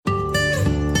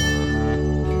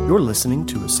You're listening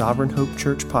to a Sovereign Hope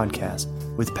Church podcast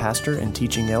with pastor and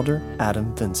teaching elder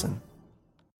Adam Vinson.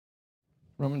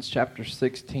 Romans chapter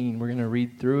 16. We're going to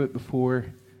read through it before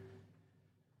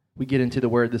we get into the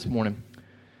word this morning.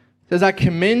 It says, I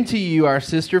commend to you our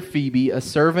sister Phoebe, a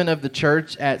servant of the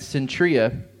church at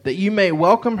Centria, that you may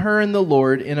welcome her in the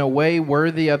Lord in a way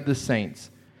worthy of the saints,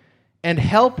 and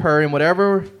help her in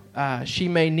whatever she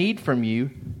may need from you,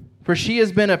 for she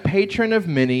has been a patron of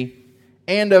many,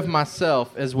 and of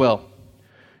myself as well.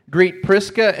 Greet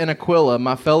Prisca and Aquila,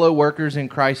 my fellow workers in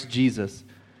Christ Jesus,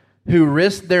 who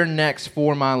risked their necks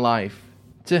for my life,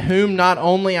 to whom not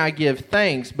only I give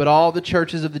thanks, but all the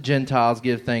churches of the Gentiles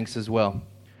give thanks as well.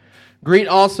 Greet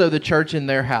also the church in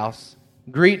their house.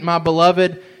 Greet my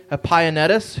beloved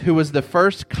Epainetus, who was the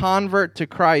first convert to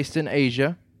Christ in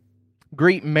Asia.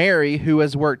 Greet Mary, who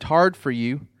has worked hard for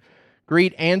you.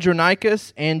 Greet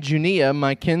Andronicus and Junia,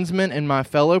 my kinsmen and my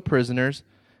fellow prisoners.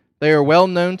 They are well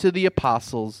known to the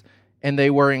apostles, and they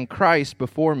were in Christ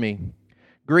before me.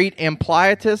 Greet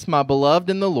Ampliatus, my beloved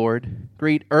in the Lord.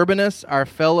 Greet Urbanus, our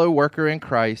fellow worker in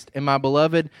Christ, and my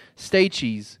beloved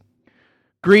Stachys.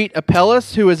 Greet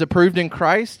Apelles, who is approved in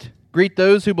Christ. Greet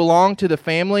those who belong to the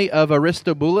family of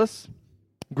Aristobulus.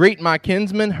 Greet my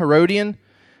kinsman Herodian.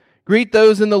 Greet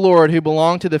those in the Lord who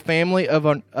belong to the family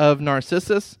of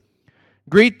Narcissus.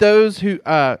 Greet those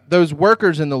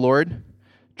workers in the Lord,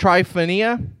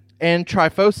 Tryphaena and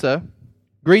Tryphosa.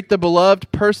 Greet the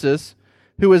beloved Persis,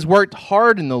 who has worked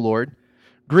hard in the Lord.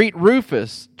 Greet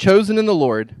Rufus, chosen in the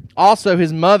Lord, also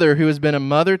his mother, who has been a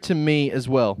mother to me as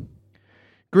well.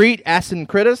 Greet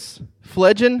Asyncritus,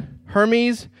 Phlegon,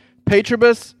 Hermes,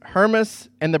 Patrobus, Hermas,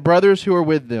 and the brothers who are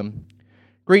with them.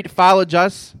 Greet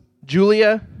Philologus,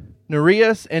 Julia,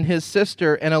 Nereus, and his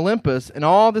sister, and Olympus, and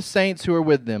all the saints who are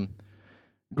with them.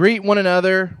 Greet one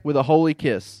another with a holy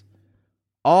kiss.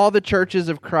 All the churches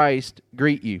of Christ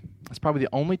greet you. That's probably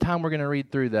the only time we're going to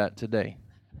read through that today.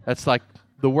 That's like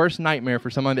the worst nightmare for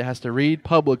someone that has to read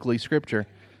publicly Scripture.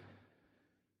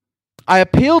 I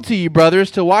appeal to you,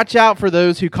 brothers, to watch out for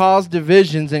those who cause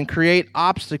divisions and create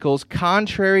obstacles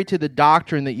contrary to the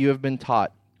doctrine that you have been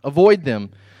taught. Avoid them.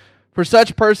 For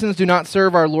such persons do not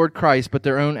serve our Lord Christ, but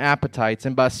their own appetites,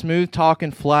 and by smooth talk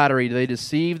and flattery they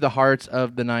deceive the hearts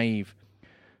of the naive.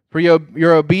 For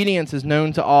your obedience is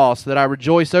known to all, so that I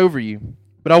rejoice over you.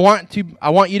 But I want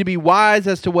you to be wise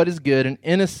as to what is good and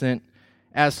innocent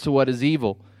as to what is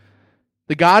evil.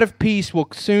 The God of peace will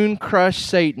soon crush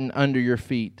Satan under your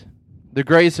feet. The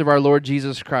grace of our Lord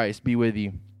Jesus Christ be with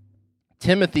you.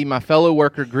 Timothy, my fellow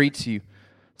worker, greets you.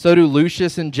 So do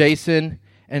Lucius and Jason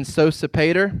and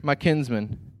Sosipater, my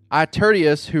kinsman.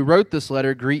 Tertius, who wrote this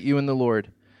letter, greet you in the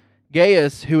Lord.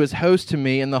 Gaius, who is host to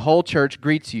me, and the whole church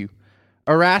greets you.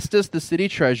 Erastus, the city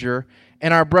treasurer,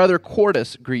 and our brother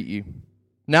Quartus greet you.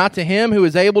 Now to him who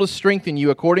is able to strengthen you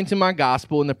according to my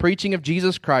gospel and the preaching of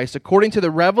Jesus Christ, according to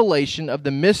the revelation of the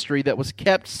mystery that was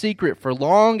kept secret for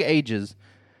long ages,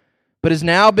 but has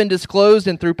now been disclosed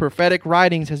and through prophetic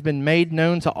writings has been made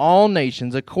known to all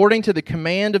nations, according to the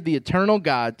command of the eternal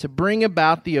God, to bring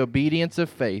about the obedience of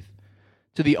faith.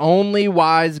 To the only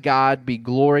wise God be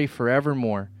glory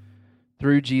forevermore,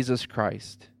 through Jesus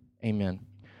Christ. Amen.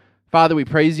 Father, we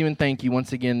praise you and thank you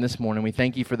once again this morning. We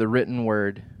thank you for the written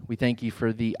word. We thank you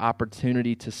for the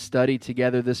opportunity to study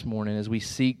together this morning as we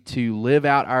seek to live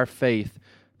out our faith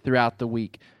throughout the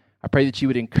week. I pray that you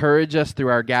would encourage us through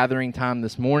our gathering time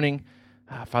this morning.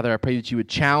 Father, I pray that you would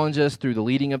challenge us through the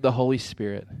leading of the Holy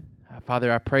Spirit.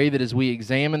 Father, I pray that as we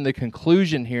examine the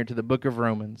conclusion here to the book of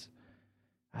Romans,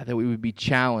 that we would be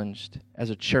challenged as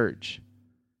a church.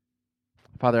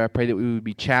 Father, I pray that we would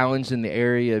be challenged in the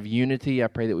area of unity. I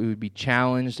pray that we would be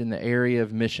challenged in the area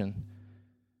of mission.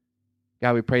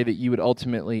 God, we pray that you would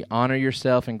ultimately honor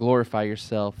yourself and glorify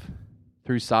yourself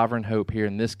through Sovereign Hope here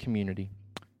in this community.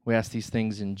 We ask these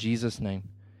things in Jesus' name.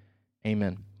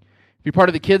 Amen. If you're part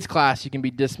of the kids' class, you can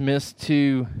be dismissed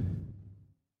to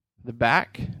the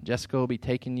back. Jessica will be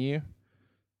taking you.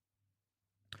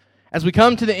 As we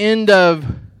come to the end of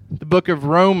the book of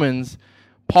Romans,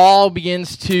 Paul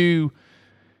begins to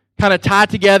kind of tie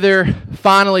together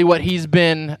finally what he's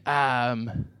been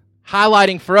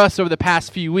highlighting for us over the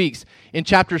past few weeks. In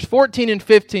chapters 14 and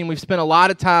 15, we've spent a lot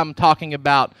of time talking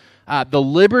about the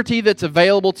liberty that's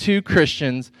available to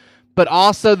Christians, but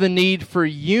also the need for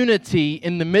unity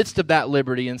in the midst of that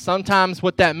liberty. And sometimes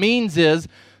what that means is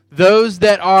those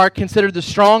that are considered the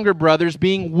stronger brothers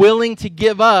being willing to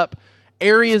give up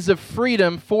areas of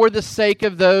freedom for the sake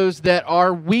of those that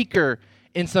are weaker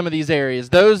in some of these areas,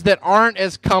 those that aren't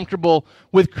as comfortable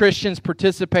with Christians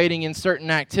participating in certain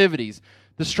activities.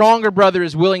 The stronger brother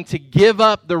is willing to give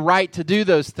up the right to do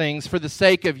those things for the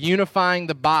sake of unifying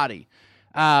the body.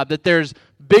 That there's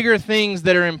bigger things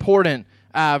that are important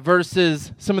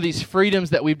versus some of these freedoms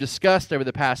that we've discussed over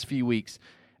the past few weeks.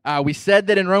 We said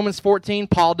that in Romans 14,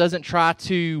 Paul doesn't try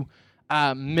to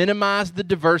minimize the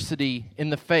diversity in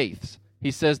the faiths.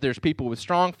 He says there's people with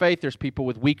strong faith, there's people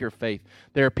with weaker faith.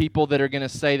 There are people that are going to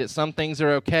say that some things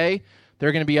are okay. There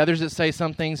are going to be others that say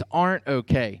some things aren't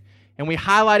okay. And we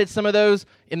highlighted some of those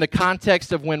in the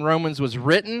context of when Romans was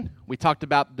written. We talked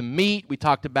about the meat. We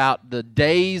talked about the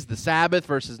days, the Sabbath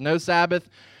versus no Sabbath.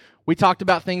 We talked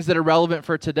about things that are relevant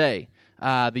for today.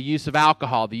 The use of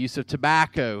alcohol, the use of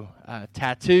tobacco,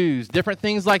 tattoos, different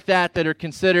things like that that are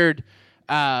considered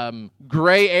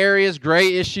gray areas,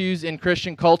 gray issues in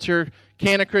Christian culture.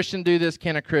 Can a Christian do this?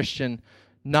 Can a Christian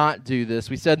not do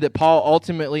this? We said that Paul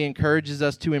ultimately encourages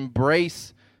us to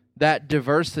embrace that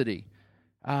diversity,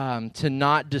 to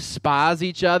not despise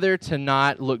each other, to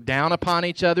not look down upon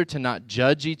each other, to not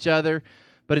judge each other,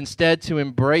 but instead to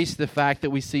embrace the fact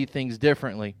that we see things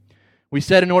differently. We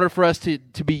said in order for us to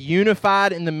be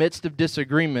unified in the midst of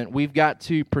disagreement, we've got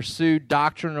to pursue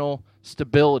doctrinal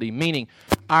stability, meaning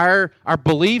our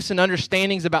beliefs and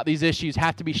understandings about these issues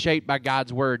have to be shaped by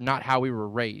God's Word, not how we were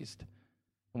raised.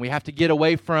 And we have to get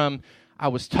away from, I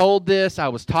was told this, I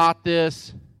was taught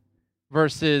this,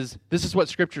 versus this is what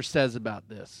Scripture says about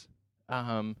this.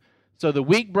 So the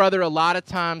weak brother a lot of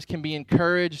times can be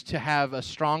encouraged to have a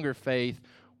stronger faith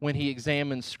when he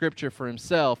examines Scripture for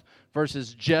himself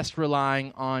versus just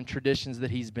relying on traditions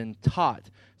that he's been taught.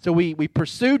 So we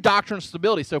pursue doctrinal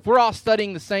stability. So if we're all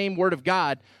studying the same Word of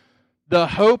God, the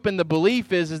hope and the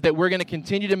belief is that we're going to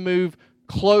continue to move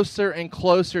closer and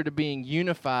closer to being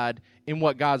unified in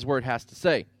what God's Word has to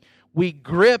say. We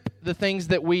grip the things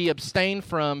that we abstain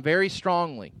from very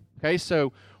strongly. Okay,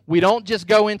 so we don't just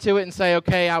go into it and say,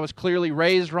 okay, I was clearly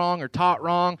raised wrong or taught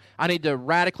wrong. I need to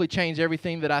radically change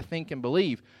everything that I think and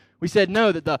believe. We said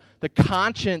no, that the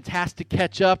conscience has to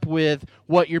catch up with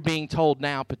what you're being told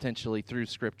now potentially through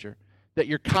Scripture. That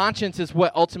your conscience is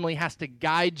what ultimately has to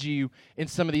guide you in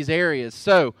some of these areas.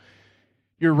 So,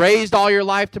 you're raised all your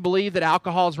life to believe that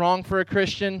alcohol is wrong for a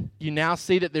Christian. You now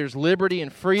see that there's liberty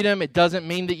and freedom. It doesn't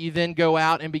mean that you then go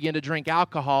out and begin to drink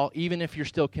alcohol, even if you're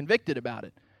still convicted about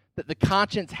it. That the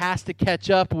conscience has to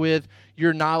catch up with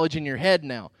your knowledge in your head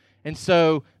now. And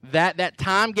so that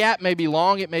time gap may be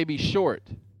long, it may be short.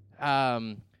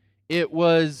 It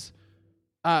was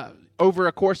over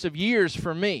a course of years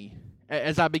for me,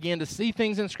 as I began to see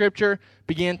things in Scripture,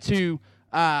 began to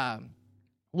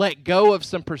let go of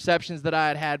some perceptions that I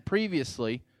had had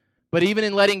previously. But even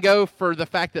in letting go for the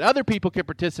fact that other people could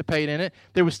participate in it,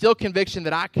 there was still conviction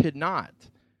that I could not.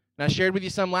 And I shared with you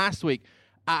some last week.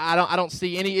 I don't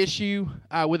see any issue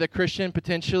with a Christian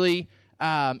potentially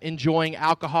enjoying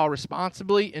alcohol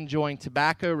responsibly, enjoying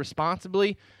tobacco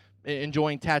responsibly,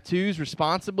 enjoying tattoos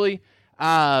responsibly.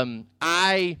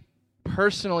 I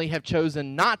personally have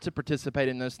chosen not to participate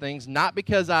in those things, not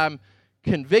because I'm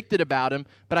convicted about them,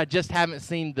 but I just haven't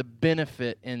seen the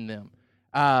benefit in them.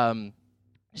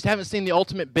 Just haven't seen the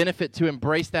ultimate benefit to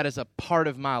embrace that as a part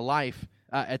of my life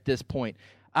at this point.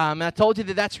 And I told you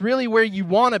that that's really where you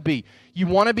want to be. You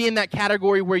want to be in that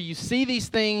category where you see these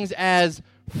things as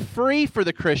free for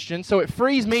the Christian, so it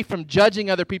frees me from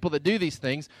judging other people that do these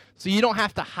things, so you don't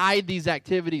have to hide these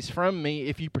activities from me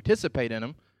if you participate in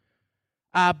them.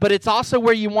 But it's also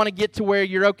where you want to get to where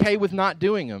you're okay with not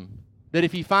doing them. That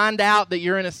if you find out that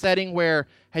you're in a setting where,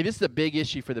 hey, this is a big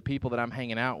issue for the people that I'm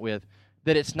hanging out with,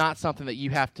 that it's not something that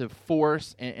you have to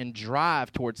force and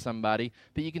drive towards somebody,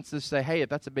 that you can just say, hey, if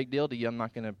that's a big deal to you, I'm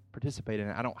not going to participate in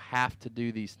it. I don't have to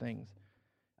do these things.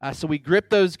 So we grip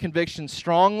those convictions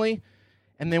strongly,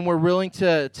 and then we're willing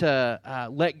to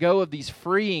let go of these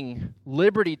freeing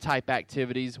liberty-type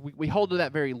activities. We hold to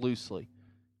that very loosely.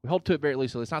 We hold to it very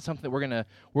loosely. It's not something that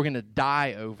we're gonna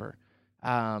die over.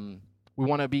 We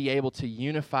want to be able to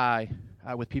unify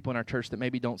with people in our church that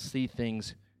maybe don't see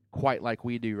things quite like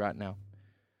we do right now.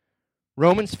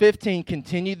 Romans 15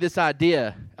 continued this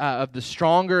idea of the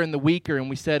stronger and the weaker, and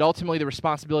we said ultimately the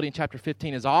responsibility in chapter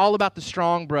 15 is all about the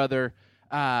strong brother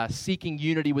seeking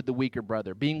unity with the weaker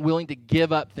brother, being willing to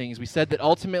give up things. We said that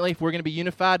ultimately if we're going to be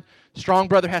unified, strong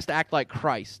brother has to act like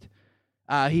Christ.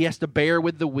 He has to bear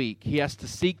with the weak. He has to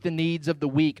seek the needs of the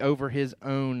weak over his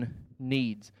own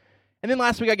needs. And then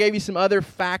last week I gave you some other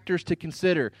factors to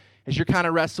consider as you're kind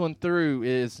of wrestling through.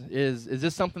 Is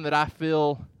this something that I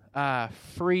feel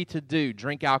free to do?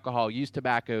 Drink alcohol, use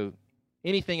tobacco,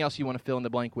 anything else you want to fill in the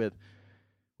blank with.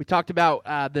 We talked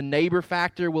about the neighbor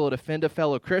factor. Will it offend a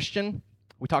fellow Christian?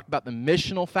 We talked about the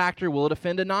missional factor. Will it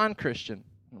offend a non-Christian?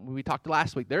 We talked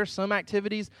last week. There are some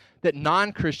activities that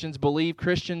non-Christians believe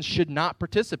Christians should not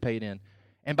participate in.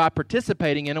 And by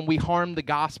participating in them, we harm the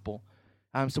gospel.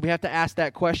 So we have to ask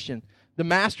that question. The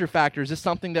master factor, is this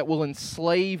something that will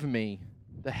enslave me?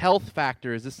 The health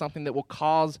factor, is this something that will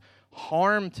cause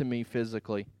harm to me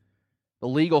physically? The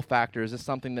legal factor, is this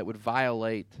something that would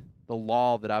violate the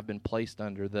law that I've been placed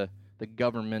under, the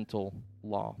governmental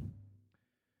law?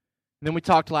 And then we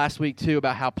talked last week, too,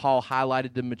 about how Paul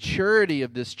highlighted the maturity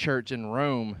of this church in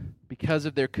Rome because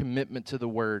of their commitment to the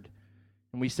Word.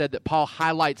 And we said that Paul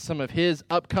highlights some of his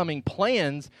upcoming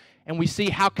plans, and we see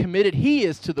how committed he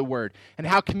is to the Word and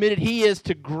how committed he is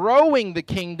to growing the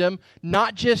kingdom,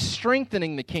 not just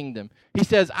strengthening the kingdom. He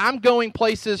says, I'm going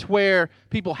places where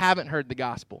people haven't heard the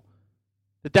gospel.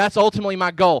 That's ultimately my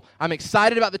goal. I'm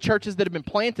excited about the churches that have been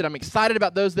planted. I'm excited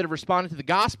about those that have responded to the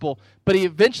gospel. But he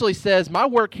eventually says, my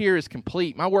work here is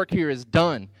complete. My work here is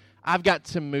done. I've got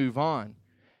to move on.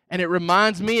 And it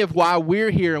reminds me of why we're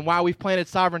here and why we've planted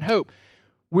Sovereign Hope.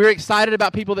 We're excited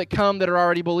about people that come that are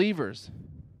already believers.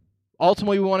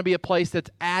 Ultimately, we want to be a place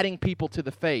that's adding people to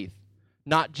the faith,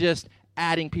 not just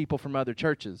adding people from other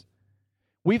churches.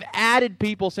 We've added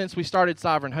people since we started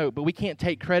Sovereign Hope, but we can't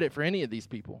take credit for any of these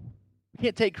people. We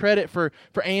can't take credit for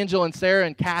Angel and Sarah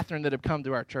and Catherine that have come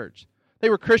to our church. They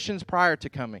were Christians prior to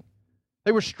coming.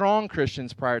 They were strong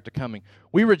Christians prior to coming.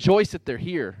 We rejoice that they're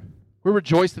here. We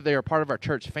rejoice that they are part of our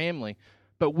church family,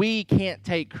 but we can't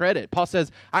take credit. Paul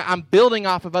says, I'm building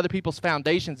off of other people's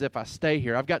foundations if I stay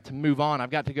here. I've got to move on. I've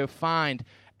got to go find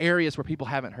areas where people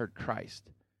haven't heard Christ.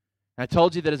 And I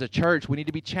told you that as a church, we need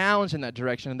to be challenged in that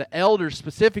direction, and the elders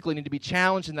specifically need to be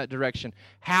challenged in that direction.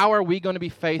 How are we going to be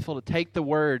faithful to take the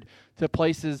word to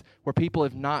places where people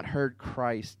have not heard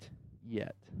Christ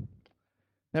yet?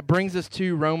 That brings us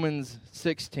to Romans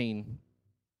 16,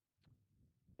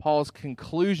 Paul's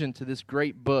conclusion to this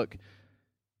great book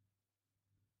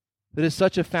that is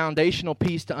such a foundational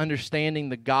piece to understanding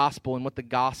the gospel and what the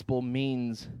gospel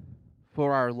means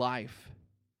for our life.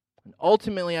 And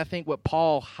ultimately, I think what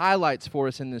Paul highlights for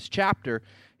us in this chapter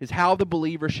is how the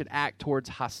believer should act towards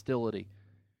hostility.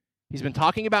 He's been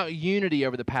talking about unity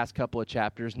over the past couple of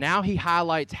chapters. Now he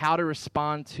highlights how to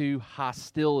respond to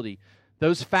hostility,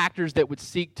 those factors that would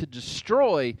seek to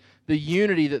destroy the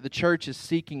unity that the church is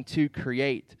seeking to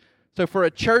create. So for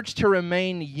a church to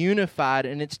remain unified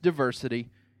in its diversity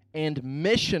and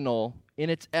missional in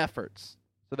its efforts.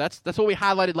 So that's what we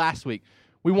highlighted last week.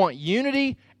 We want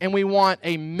unity, and we want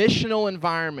a missional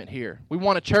environment here. We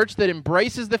want a church that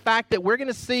embraces the fact that we're going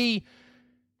to see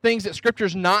things that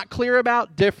Scripture's not clear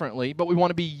about differently, but we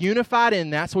want to be unified in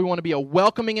that, so we want to be a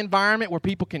welcoming environment where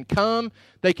people can come,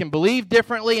 they can believe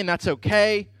differently, and that's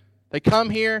okay. They come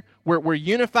here, we're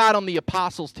unified on the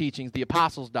apostles' teachings, the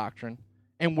apostles' doctrine,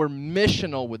 and we're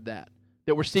missional with that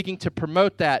we're seeking to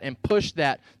promote that and push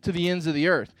that to the ends of the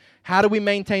earth. How do we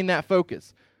maintain that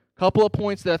focus? Couple of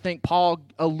points that I think Paul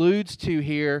alludes to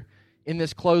here in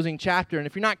this closing chapter. And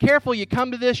if you're not careful, you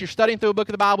come to this, you're studying through a book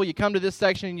of the Bible, you come to this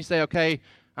section and you say, okay,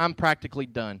 I'm practically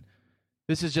done.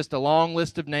 This is just a long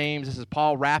list of names. This is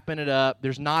Paul wrapping it up.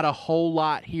 There's not a whole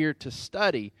lot here to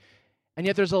study. And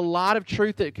yet there's a lot of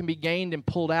truth that can be gained and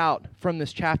pulled out from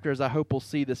this chapter, as I hope we'll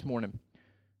see this morning.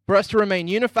 For us to remain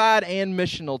unified and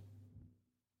missional,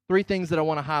 three things that I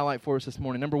want to highlight for us this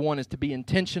morning. Number one is to be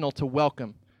intentional to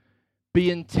welcome. Be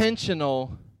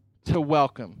intentional to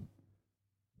welcome.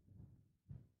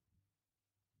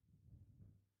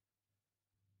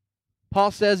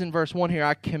 Paul says in verse 1 here,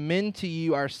 I commend to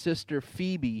you our sister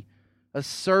Phoebe, a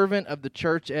servant of the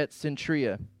church at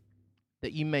Centuria,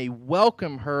 that you may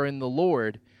welcome her in the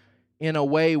Lord in a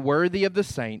way worthy of the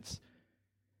saints,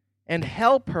 and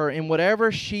help her in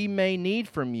whatever she may need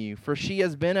from you, for she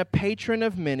has been a patron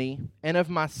of many and of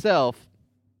myself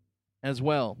as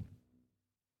well.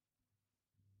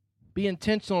 Be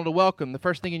intentional to welcome. The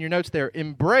first thing in your notes there,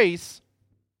 embrace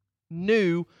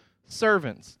new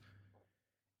servants.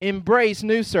 Embrace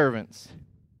new servants.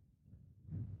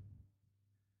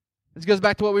 This goes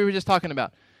back to what we were just talking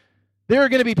about. There are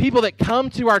going to be people that come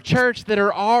to our church that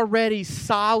are already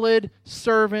solid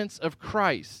servants of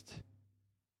Christ.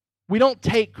 We don't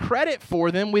take credit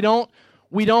for them. We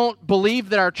don't believe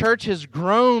that our church has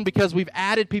grown because we've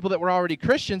added people that were already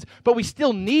Christians, but we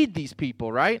still need these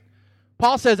people, right?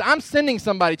 Paul says, I'm sending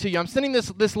somebody to you. I'm sending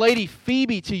this lady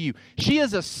Phoebe to you. She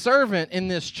is a servant in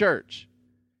this church.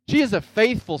 She is a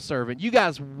faithful servant. You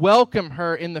guys welcome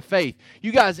her in the faith.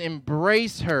 You guys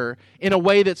embrace her in a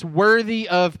way that's worthy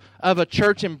of a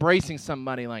church embracing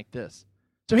somebody like this.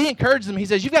 So he encourages them. He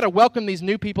says, you've got to welcome these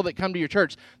new people that come to your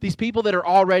church, these people that are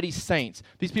already saints,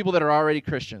 these people that are already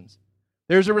Christians.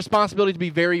 There's a responsibility to be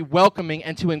very welcoming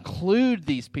and to include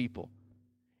these people.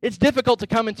 It's difficult to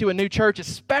come into a new church,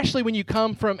 especially when you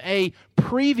come from a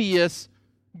previous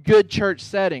good church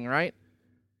setting, right?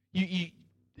 You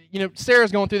know,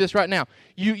 Sarah's going through this right now.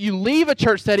 You leave a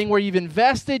church setting where you've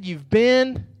invested, you've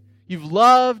been, you've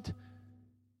loved,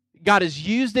 God has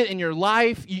used it in your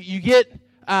life. You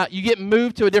get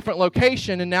moved to a different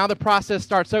location, and now the process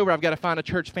starts over. I've got to find a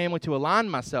church family to align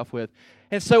myself with.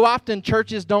 And so often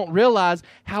churches don't realize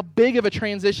how big of a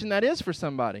transition that is for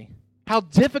somebody. How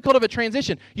difficult of a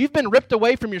transition. You've been ripped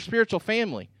away from your spiritual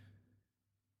family.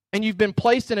 And you've been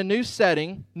placed in a new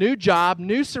setting, new job,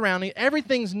 new surrounding,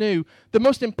 everything's new. The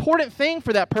most important thing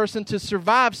for that person to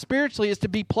survive spiritually is to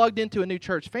be plugged into a new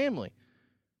church family.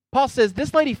 Paul says,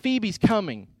 this lady Phoebe's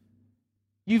coming.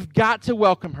 You've got to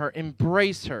welcome her,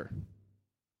 embrace her.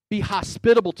 Be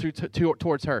hospitable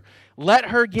towards her. Let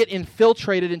her get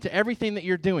infiltrated into everything that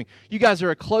you're doing. You guys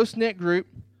are a close-knit group.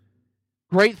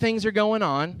 Great things are going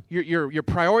on. You're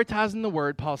prioritizing the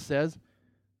word, Paul says.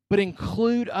 But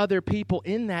include other people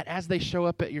in that as they show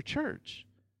up at your church.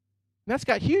 And that's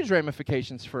got huge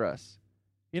ramifications for us.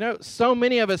 You know, so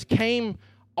many of us came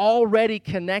already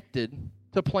connected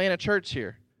to plant a church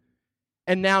here.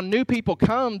 And now new people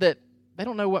come that they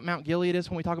don't know what Mount Gilead is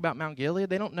when we talk about Mount Gilead.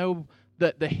 They don't know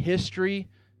the history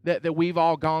that we've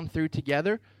all gone through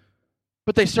together.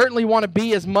 But they certainly want to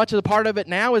be as much of a part of it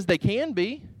now as they can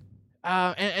be.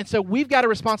 And so we've got a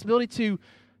responsibility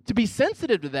to be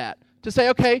sensitive to that. To say,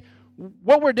 okay,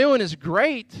 what we're doing is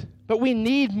great, but we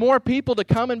need more people to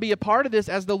come and be a part of this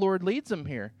as the Lord leads them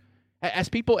here. As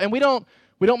people, and we don't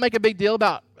make a big deal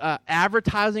about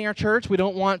advertising our church. We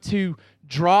don't want to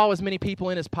draw as many people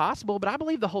in as possible, but I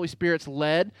believe the Holy Spirit's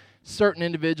led certain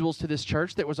individuals to this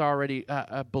church that was already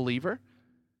a believer.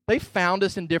 They found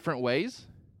us in different ways.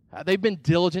 They've been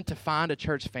diligent to find a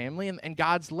church family, and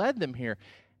God's led them here.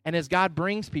 And as God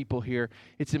brings people here,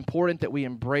 it's important that we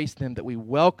embrace them, that we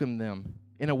welcome them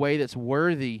in a way that's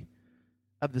worthy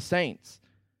of the saints.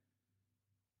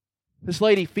 This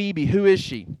lady, Phoebe, who is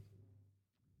she?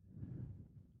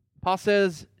 Paul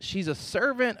says she's a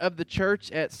servant of the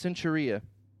church at Cenchrea.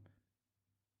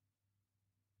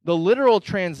 The literal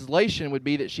translation would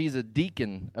be that she's a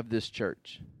deacon of this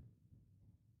church.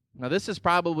 Now, this is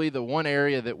probably the one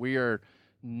area that we are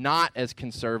not as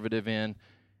conservative in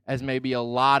as maybe a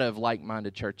lot of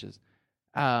like-minded churches.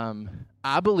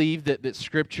 I believe that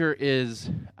Scripture is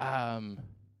that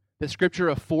Scripture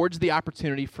affords the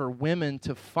opportunity for women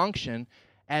to function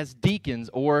as deacons,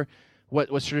 or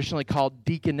what was traditionally called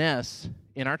deaconess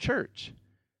in our church.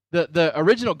 The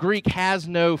original Greek has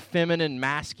no feminine,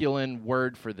 masculine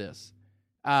word for this.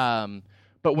 But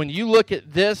when you look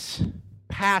at this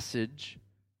passage,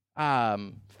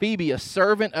 Phoebe, a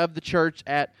servant of the church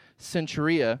at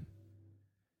Cenchrea,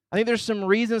 I think there's some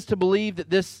reasons to believe that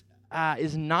this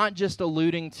is not just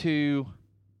alluding to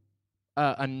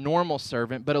a normal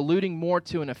servant, but alluding more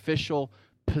to an official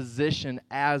position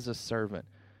as a servant.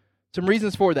 Some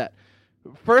reasons for that.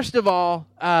 First of all,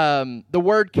 the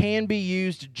word can be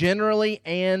used generally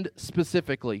and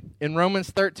specifically. In Romans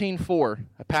 13:4,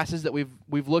 a passage that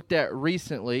we've looked at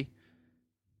recently,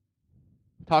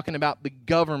 talking about the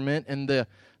government and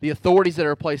the authorities that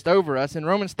are placed over us. In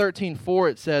Romans 13:4,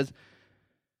 it says,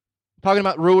 talking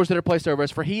about rulers that are placed over us,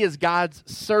 for he is God's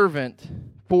servant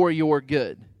for your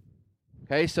good.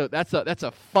 Okay, so that's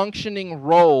a functioning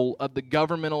role of the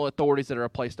governmental authorities that are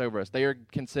placed over us. They are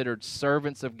considered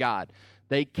servants of God.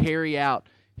 They carry out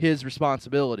his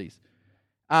responsibilities.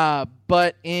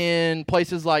 But in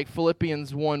places like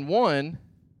Philippians 1:1,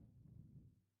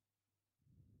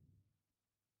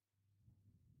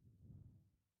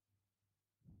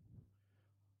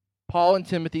 Paul and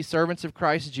Timothy, servants of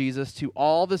Christ Jesus, to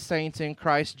all the saints in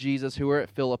Christ Jesus who are at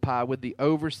Philippi with the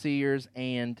overseers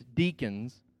and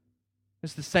deacons.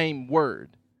 It's the same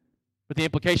word. But the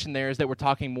implication there is that we're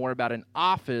talking more about an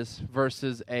office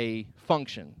versus a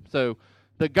function. So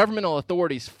the governmental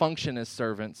authorities function as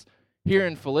servants. Here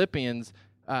in Philippians,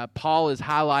 Paul is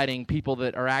highlighting people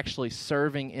that are actually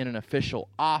serving in an official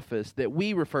office that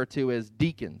we refer to as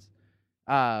deacons.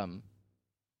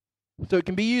 So it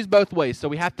can be used both ways. So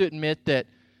we have to admit that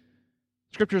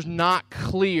Scripture's not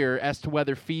clear as to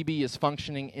whether Phoebe is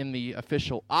functioning in the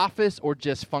official office or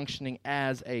just functioning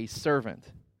as a servant.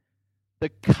 The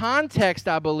context,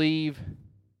 I believe,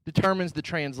 determines the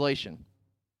translation.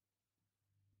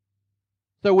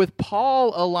 So with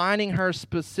Paul aligning her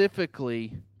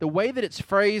specifically, the way that it's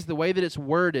phrased, the way that it's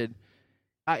worded,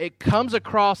 it comes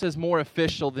across as more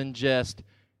official than just,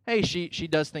 hey, she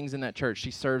does things in that church.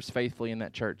 She serves faithfully in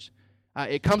that church.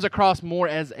 It comes across more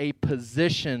as a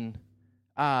position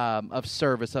of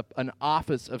service, an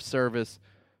office of service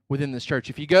within this church.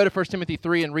 If you go to 1 Timothy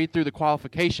 3 and read through the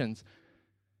qualifications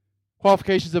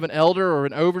of an elder or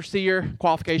an overseer,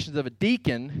 qualifications of a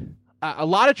deacon, a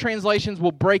lot of translations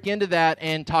will break into that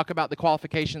and talk about the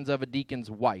qualifications of a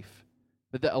deacon's wife.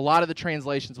 A lot of the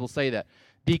translations will say that.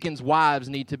 Deacons' wives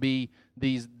need to be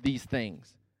these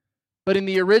things. But in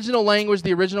the original language,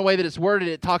 the original way that it's worded,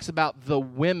 it talks about the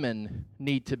women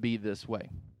need to be this way.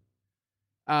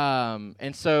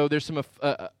 And so there's some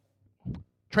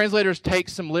translators take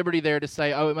some liberty there to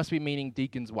say, it must be meaning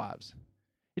deacons' wives.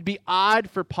 It'd be odd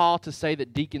for Paul to say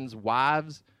that deacons'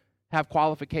 wives have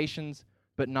qualifications,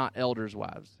 but not elders'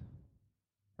 wives.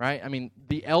 Right? I mean,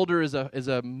 the elder is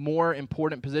a more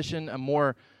important position, a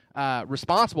more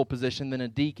responsible position than a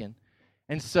deacon.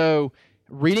 And so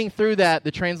reading through that,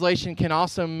 the translation can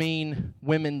also mean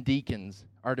women deacons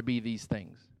are to be these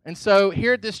things. And so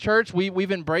here at this church,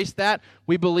 we've embraced that.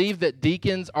 We believe that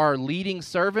deacons are leading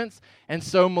servants, and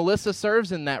so Melissa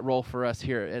serves in that role for us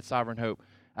here at Sovereign Hope.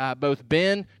 Both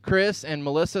Ben, Chris, and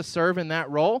Melissa serve in that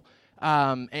role.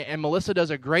 And Melissa does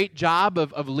a great job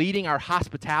of leading our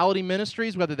hospitality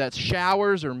ministries, whether that's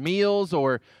showers or meals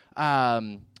or,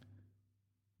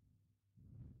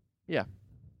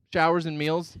 showers and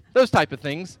meals, those type of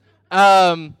things.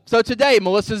 So today,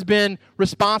 Melissa's been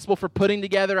responsible for putting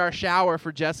together our shower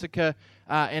for Jessica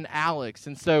and Alex.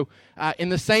 And so in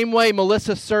the same way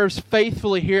Melissa serves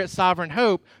faithfully here at Sovereign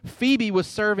Hope, Phoebe was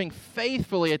serving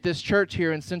faithfully at this church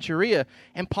here in Centuria.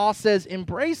 And Paul says,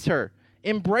 embrace her.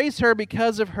 Embrace her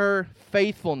because of her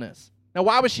faithfulness. Now,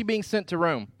 why was she being sent to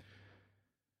Rome?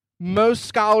 Most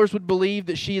scholars would believe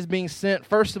that she is being sent,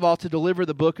 first of all, to deliver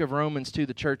the book of Romans to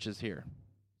the churches here.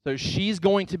 So she's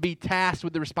going to be tasked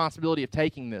with the responsibility of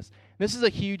taking this. This is a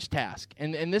huge task,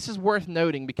 and this is worth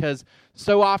noting because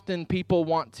so often people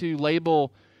want to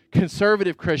label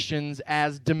conservative Christians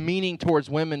as demeaning towards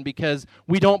women because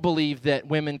we don't believe that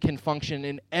women can function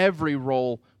in every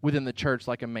role within the church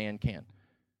like a man can.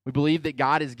 We believe that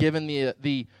God has given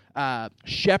the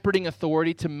shepherding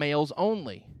authority to males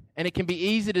only. And it can be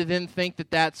easy to then think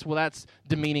that that's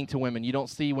demeaning to women. You don't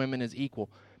see women as equal.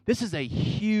 This is a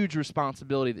huge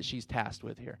responsibility that she's tasked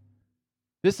with here.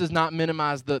 This does not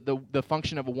minimize the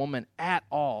function of a woman at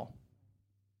all.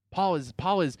 Paul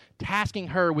is tasking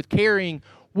her with carrying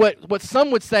what some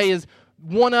would say is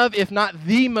one of, if not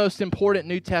the most important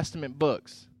New Testament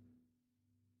books.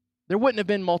 There wouldn't have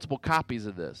been multiple copies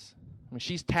of this. I mean,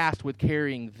 she's tasked with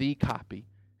carrying the copy.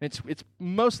 It's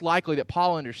most likely that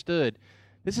Paul understood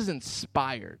this is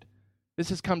inspired. This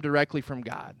has come directly from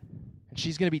God. And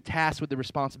she's going to be tasked with the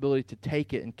responsibility to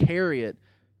take it and carry it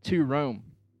to Rome.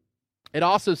 It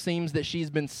also seems that she's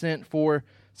been sent for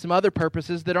some other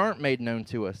purposes that aren't made known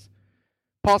to us.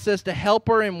 Paul says to help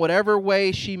her in whatever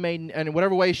way she may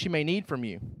need from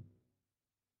you.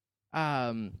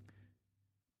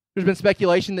 There's been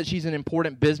speculation that she's an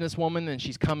important businesswoman and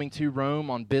she's coming to Rome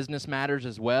on business matters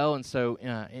as well. And so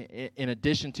in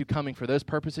addition to coming for those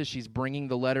purposes, she's bringing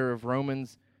the letter of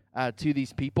Romans to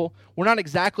these people. We're not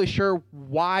exactly sure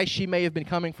why she may have been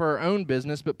coming for her own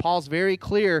business, but Paul's very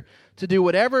clear to do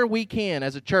whatever we can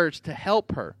as a church to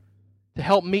help her, to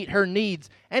help meet her needs.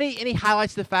 And he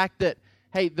highlights the fact that,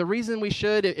 hey, the reason we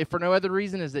should, if for no other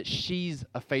reason, is that she's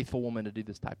a faithful woman to do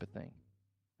this type of thing.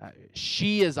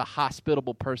 She is a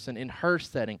hospitable person in her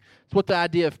setting. It's what the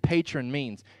idea of patron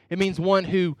means. It means one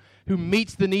who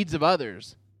meets the needs of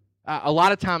others, a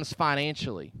lot of times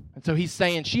financially. And so he's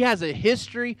saying she has a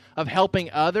history of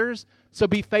helping others, so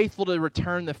be faithful to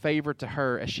return the favor to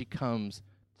her as she comes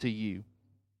to you.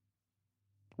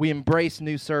 We embrace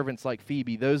new servants like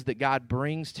Phoebe, those that God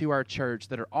brings to our church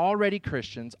that are already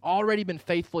Christians, already been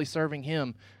faithfully serving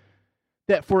Him,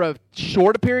 that for a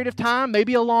short period of time,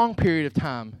 maybe a long period of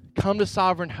time, come to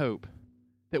Sovereign Hope,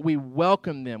 that we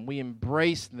welcome them, we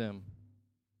embrace them,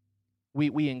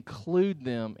 we include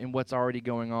them in what's already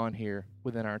going on here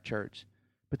within our church.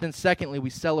 But then secondly, we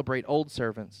celebrate old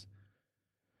servants.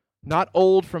 Not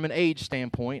old from an age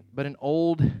standpoint, but an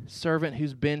old servant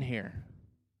who's been here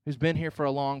for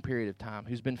a long period of time,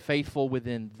 who's been faithful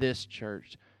within this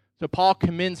church. So Paul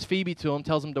commends Phoebe to him,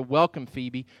 tells him to welcome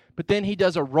Phoebe, but then he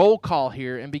does a roll call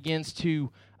here and begins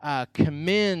to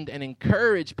commend and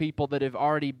encourage people that have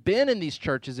already been in these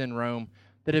churches in Rome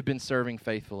that have been serving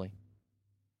faithfully.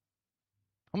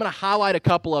 I'm going to highlight a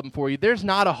couple of them for you. There's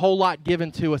not a whole lot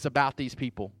given to us about these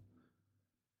people.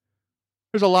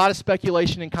 There's a lot of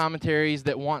speculation and commentaries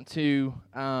that want to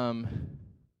kind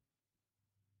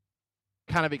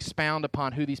of expound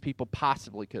upon who these people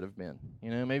possibly could have been.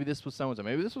 You know, maybe this was so-and-so,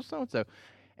 maybe this was so-and-so.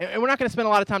 And we're not going to spend a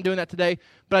lot of time doing that today,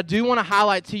 but I do want to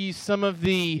highlight to you some of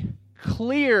the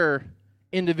clear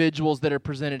individuals that are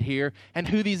presented here and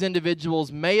who these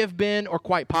individuals may have been or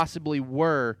quite possibly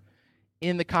were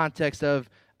in the context of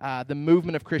the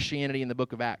movement of Christianity in the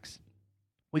book of Acts.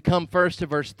 We come first to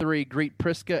verse 3, greet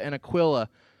Prisca and Aquila,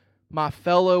 my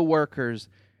fellow workers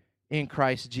in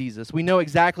Christ Jesus. We know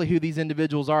exactly who these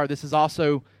individuals are. This is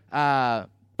also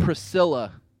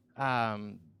Priscilla.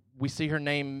 We see her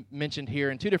name mentioned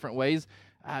here in two different ways.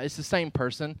 It's the same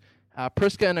person.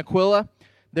 Prisca and Aquila,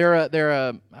 they're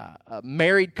a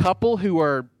married couple who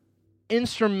are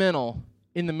instrumental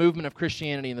in the movement of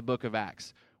Christianity in the book of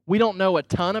Acts. We don't know a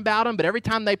ton about them, but every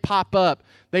time they pop up,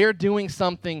 they are doing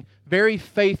something very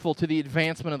faithful to the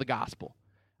advancement of the gospel.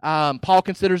 Paul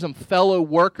considers them fellow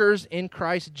workers in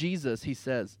Christ Jesus, he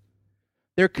says.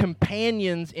 They're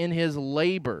companions in his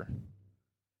labor.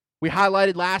 We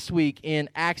highlighted last week in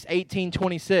Acts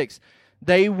 18:26,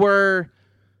 they were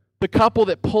the couple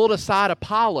that pulled aside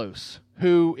Apollos,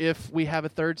 who, if we have a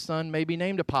third son, may be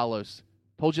named Apollos.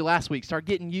 Told you last week, start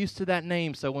getting used to that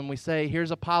name, so when we say, here's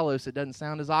Apollos, it doesn't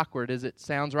sound as awkward as it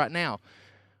sounds right now.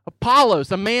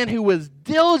 Apollos, a man who was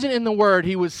diligent in the word,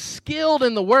 he was skilled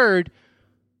in the word,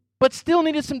 but still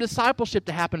needed some discipleship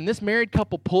to happen. And this married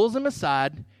couple pulls him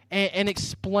aside and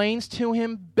explains to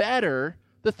him better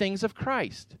the things of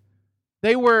Christ.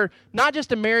 They were not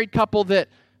just a married couple that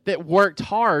worked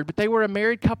hard, but they were a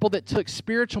married couple that took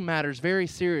spiritual matters very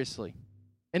seriously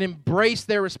and embraced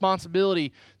their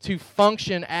responsibility to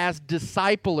function as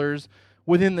disciplers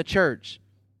within the church.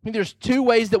 I think there's two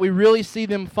ways that we really see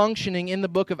them functioning in the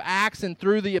book of Acts and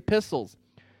through the epistles.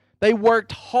 They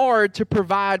worked hard to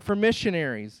provide for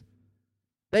missionaries.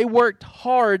 They worked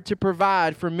hard to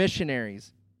provide for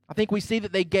missionaries. I think we see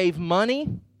that they gave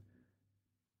money,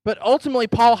 but ultimately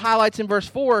Paul highlights in verse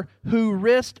 4, who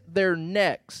risked their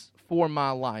necks for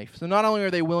my life. So not only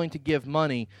are they willing to give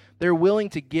money, they're willing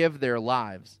to give their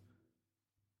lives.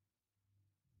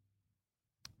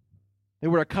 They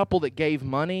were a couple that gave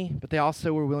money, but they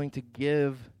also were willing to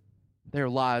give their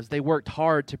lives. They worked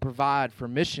hard to provide for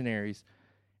missionaries.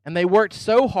 And they worked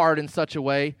so hard in such a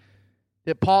way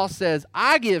that Paul says,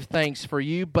 I give thanks for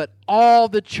you, but all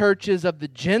the churches of the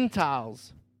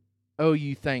Gentiles owe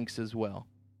you thanks as well.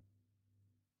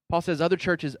 Paul says other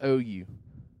churches owe you.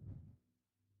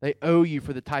 They owe you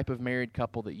for the type of married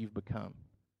couple that you've become.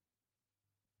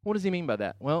 What does he mean by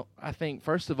that? Well, I think,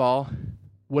 first of all,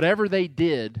 whatever they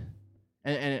did,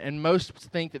 and most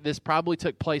think that this probably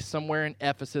took place somewhere in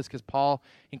Ephesus because Paul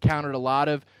encountered a lot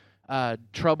of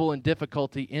trouble and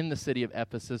difficulty in the city of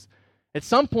Ephesus. At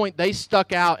some point, they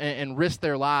stuck out and risked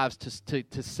their lives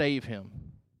to save him.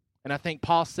 And I think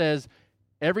Paul says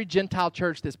every Gentile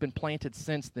church that's been planted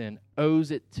since then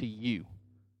owes it to you.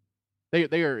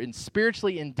 They are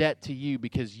spiritually in debt to you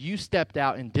because you stepped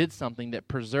out and did something that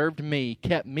preserved me,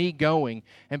 kept me going,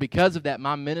 and because of that,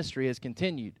 my ministry has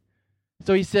continued.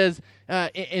 So he says,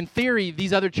 in theory,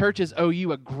 these other churches owe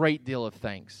you a great deal of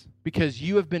thanks because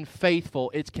you have been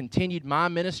faithful. It's continued my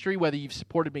ministry, whether you've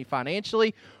supported me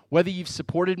financially, whether you've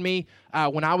supported me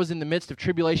when I was in the midst of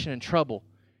tribulation and trouble.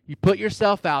 You put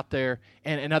yourself out there,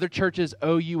 and other churches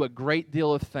owe you a great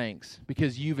deal of thanks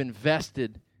because you've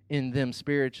invested in them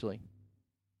spiritually.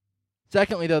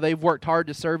 Secondly, though, they've worked hard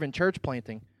to serve in church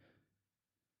planting.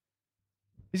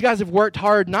 These guys have worked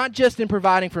hard not just in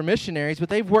providing for missionaries, but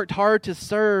they've worked hard to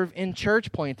serve in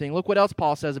church planting. Look what else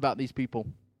Paul says about these people.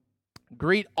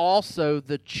 Greet also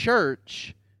the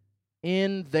church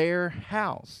in their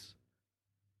house.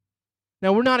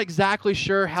 Now, we're not exactly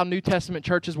sure how New Testament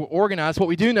churches were organized. What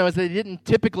we do know is they didn't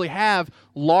typically have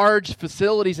large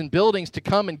facilities and buildings to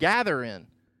come and gather in,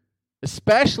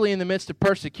 especially in the midst of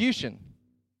persecution.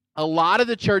 A lot of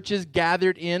the churches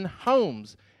gathered in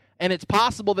homes. And it's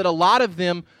possible that a lot of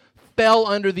them fell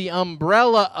under the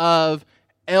umbrella of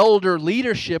elder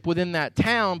leadership within that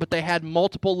town, but they had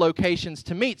multiple locations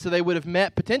to meet. So they would have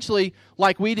met potentially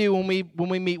like we do when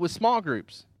we meet with small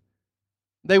groups.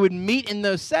 They would meet in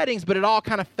those settings, but it all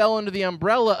kind of fell under the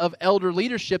umbrella of elder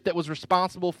leadership that was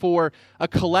responsible for a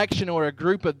collection or a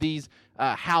group of these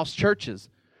house churches.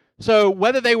 So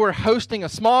whether they were hosting a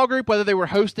small group, whether they were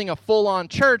hosting a full-on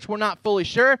church, we're not fully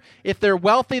sure. If they're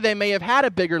wealthy, they may have had a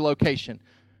bigger location.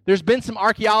 There's been some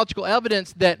archaeological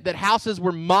evidence that houses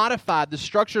were modified, the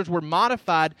structures were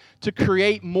modified to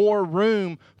create more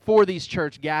room for these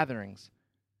church gatherings.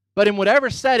 But in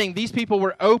whatever setting, these people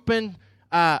were open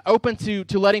to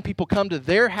letting people come to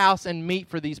their house and meet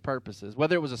for these purposes,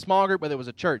 whether it was a small group, whether it was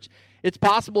a church. It's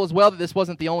possible as well that this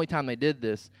wasn't the only time they did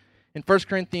this. In 1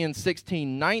 Corinthians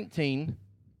 16:19,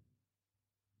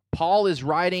 Paul is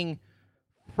writing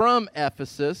from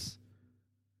Ephesus.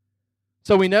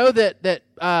 So we know that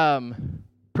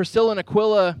Priscilla and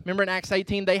Aquila, remember in Acts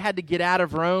 18, they had to get out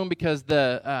of Rome because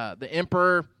the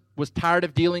emperor was tired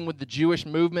of dealing with the Jewish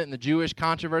movement and the Jewish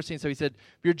controversy, and so he said,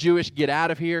 if you're Jewish, get out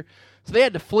of here. So they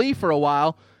had to flee for a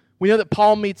while. We know that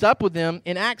Paul meets up with them.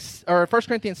 In 1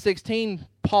 Corinthians 16,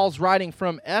 Paul's writing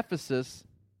from Ephesus.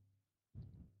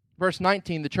 Verse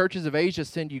 19, the churches of Asia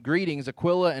send you greetings.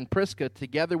 Aquila and Prisca,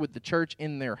 together with the church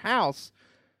in their house,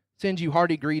 send you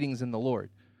hearty greetings in the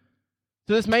Lord.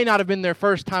 So this may not have been their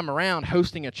first time around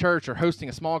hosting a church or hosting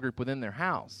a small group within their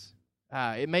house.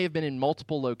 It may have been in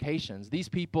multiple locations. These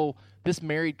people, this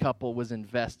married couple was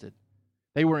invested.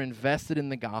 They were invested in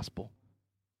the gospel.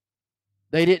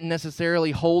 They didn't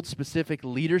necessarily hold specific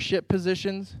leadership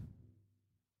positions,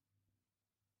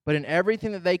 but in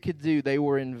everything that they could do, they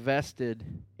were invested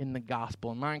in the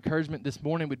gospel. And my encouragement this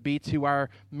morning would be to our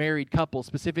married couples,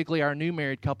 specifically our new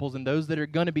married couples and those that are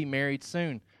going to be married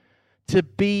soon, to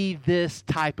be this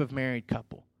type of married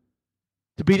couple.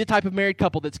 To be the type of married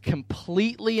couple that's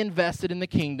completely invested in the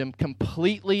kingdom,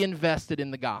 completely invested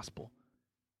in the gospel.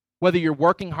 Whether you're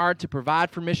working hard to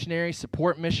provide for missionaries,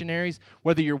 support missionaries,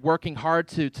 whether you're working hard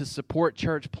to support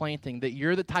church planting, that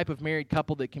you're the type of married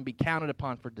couple that can be counted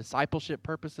upon for discipleship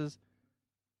purposes,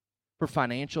 for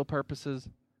financial purposes,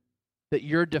 that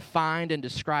you're defined and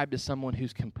described as someone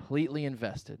who's completely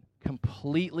invested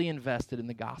in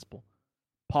the gospel.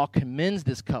 Paul commends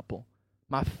this couple,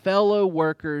 my fellow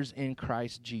workers in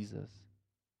Christ Jesus.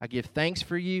 I give thanks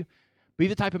for you. Be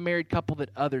the type of married couple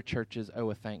that other churches owe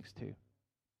a thanks to.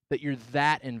 That you're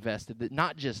that invested, that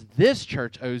not just this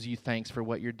church owes you thanks for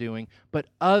what you're doing, but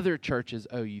other churches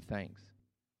owe you thanks.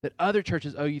 That other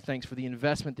churches owe you thanks for the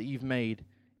investment that you've made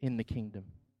in the kingdom.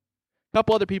 A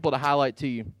couple other people to highlight to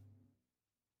you.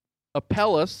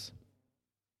 Apelles,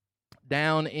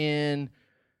 down in,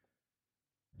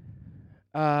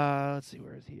 let's see,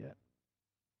 where is he at?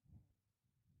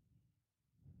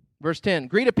 Verse 10,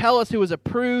 greet Apelles who was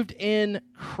approved in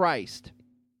Christ.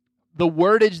 The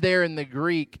wordage there in the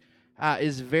Greek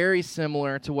is very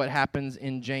similar to what happens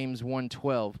in James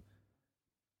 1:12.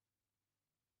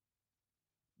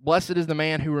 Blessed is the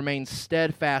man who remains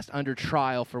steadfast under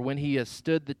trial, for when he has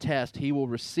stood the test, he will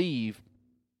receive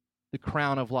the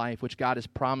crown of life, which God has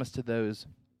promised to those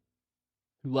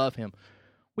who love him.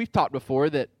 We've talked before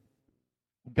that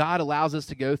God allows us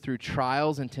to go through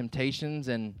trials and temptations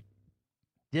and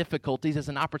difficulties as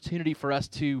an opportunity for us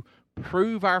to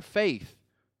prove our faith.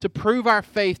 To prove our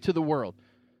faith to the world.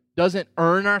 Doesn't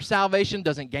earn our salvation,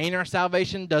 doesn't gain our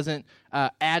salvation, doesn't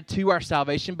add to our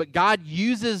salvation, but God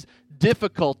uses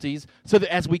difficulties so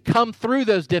that as we come through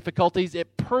those difficulties,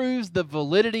 it proves the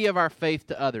validity of our faith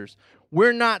to others.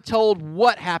 We're not told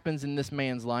what happens in this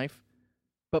man's life,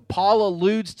 but Paul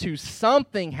alludes to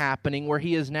something happening where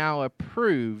he is now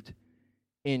approved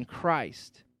in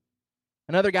Christ.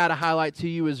 Another guy to highlight to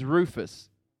you is Rufus.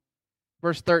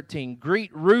 Verse 13,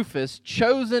 greet Rufus,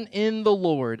 chosen in the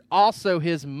Lord, also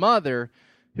his mother,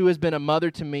 who has been a mother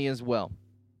to me as well.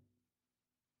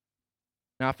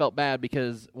 Now, I felt bad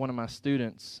because one of my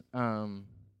students, I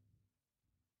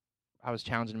was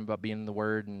challenging him about being in the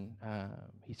Word, and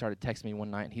he started texting me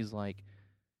one night, and he's like,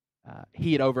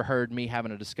 he had overheard me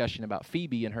having a discussion about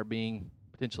Phoebe and her being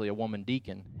potentially a woman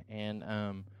deacon, and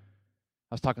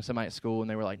I was talking to somebody at school, and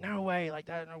they were like, no way, like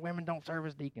that, women don't serve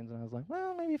as deacons. And I was like,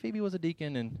 well, maybe Phoebe was a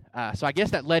deacon. And so I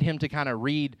guess that led him to kind of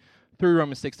read through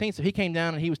Romans 16. So he came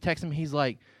down, and he was texting me. He's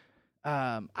like,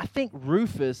 I think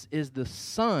Rufus is the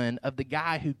son of the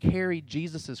guy who carried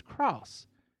Jesus' cross.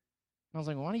 And I was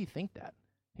like, well, why do you think that?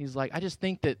 He's like, I just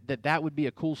think that would be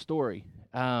a cool story.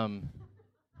 And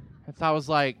so I was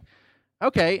like,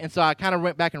 okay. And so I kind of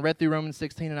went back and read through Romans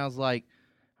 16, and I was like,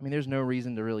 I mean, there's no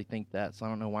reason to really think that, so I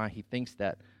don't know why he thinks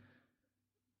that.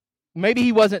 Maybe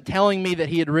he wasn't telling me that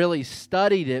he had really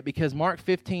studied it, because Mark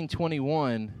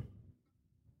 15:21,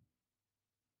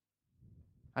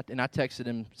 and I texted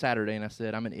him Saturday, and I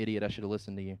said, I'm an idiot, I should have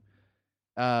listened to you.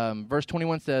 Verse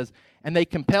 21 says, and they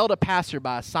compelled a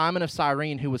passerby, Simon of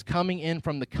Cyrene, who was coming in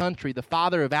from the country, the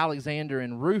father of Alexander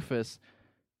and Rufus,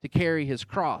 to carry his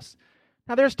cross.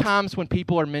 Now, there's times when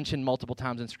people are mentioned multiple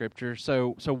times in Scripture,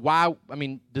 so why, I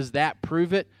mean, does that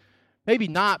prove it? Maybe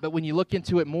not, but when you look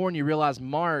into it more and you realize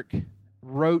Mark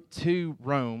wrote to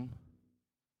Rome,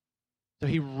 so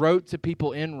he wrote to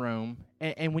people in Rome,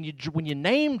 and when you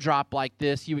name drop like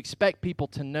this, you expect people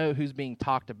to know who's being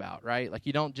talked about, right? Like,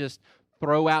 you don't just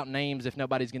throw out names if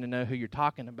nobody's going to know who you're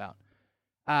talking about.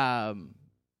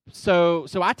 So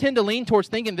I tend to lean towards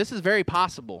thinking this is very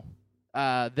possible,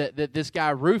 that this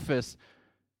guy Rufus,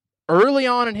 early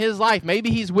on in his life, maybe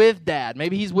he's with Dad.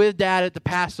 Maybe he's with Dad at the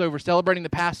Passover, celebrating the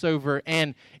Passover,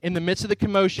 and in the midst of the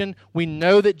commotion, we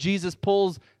know that Jesus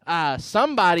pulls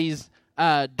somebody's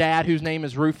dad, whose name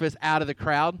is Rufus, out of the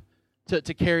crowd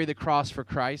to carry the cross for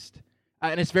Christ.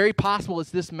 And it's very possible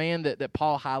it's this man that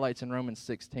Paul highlights in Romans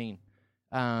 16,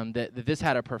 that this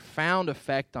had a profound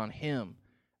effect on him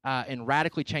and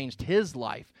radically changed his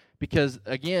life. Because,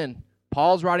 again,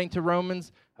 Paul's writing to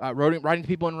Romans, writing to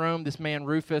people in Rome. This man,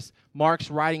 Rufus,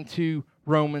 Mark's writing to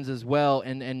Romans as well,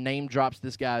 and name drops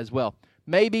this guy as well.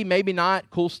 Maybe, maybe not.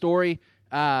 Cool story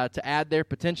to add there,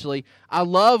 potentially. I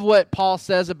love what Paul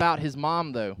says about his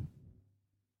mom, though.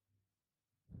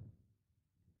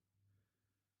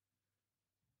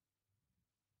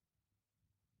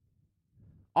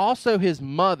 Also his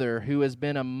mother, who has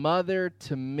been a mother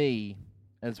to me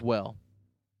as well.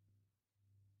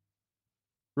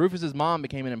 Rufus's mom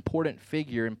became an important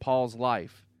figure in Paul's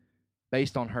life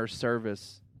based on her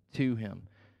service to him.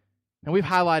 And we've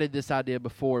highlighted this idea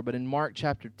before, but in Mark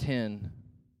chapter 10,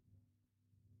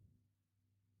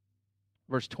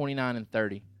 verse 29 and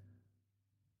 30,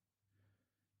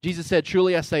 Jesus said,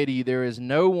 "Truly I say to you, there is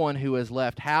no one who has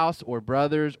left house or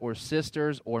brothers or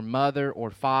sisters or mother or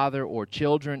father or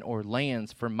children or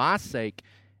lands for my sake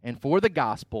and for the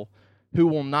gospel, who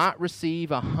will not receive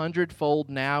 100-fold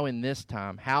now in this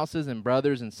time, houses and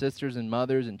brothers and sisters and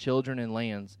mothers and children and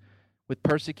lands, with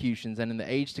persecutions, and in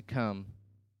the age to come,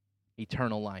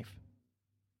 eternal life."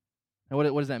 Now,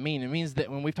 what does that mean? It means that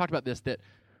when we've talked about this, that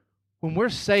when we're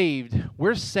saved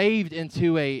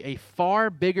into a far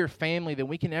bigger family than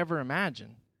we can ever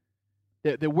imagine.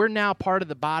 That we're now part of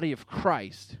the body of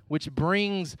Christ, which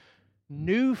brings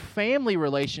new family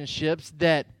relationships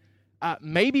that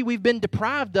maybe we've been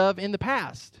deprived of in the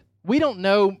past. We don't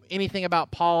know anything about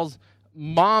Paul's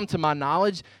mom, to my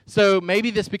knowledge, so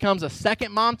maybe this becomes a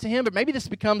second mom to him, but maybe this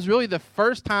becomes really the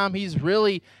first time he's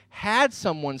really had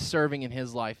someone serving in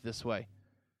his life this way.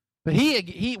 But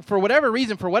he, for whatever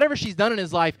reason, for whatever she's done in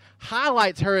his life,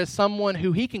 highlights her as someone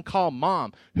who he can call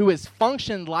mom, who has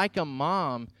functioned like a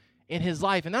mom in his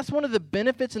life. And that's one of the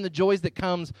benefits and the joys that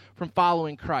comes from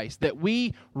following Christ, that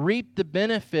we reap the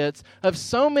benefits of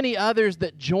so many others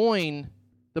that join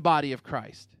the body of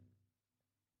Christ.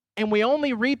 And we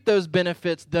only reap those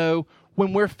benefits, though,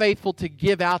 when we're faithful to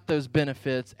give out those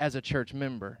benefits as a church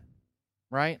member,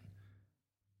 right?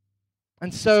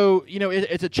 And so,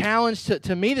 it's a challenge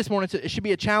to me this morning. It should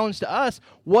be a challenge to us.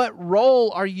 What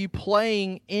role are you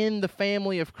playing in the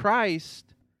family of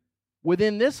Christ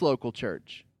within this local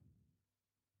church?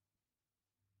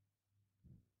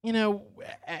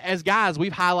 As guys,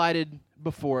 we've highlighted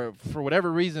before, for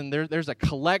whatever reason, there's a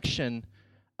collection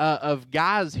of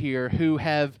guys here who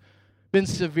have been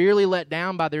severely let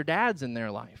down by their dads in their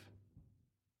life.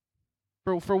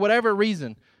 For whatever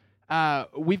reason.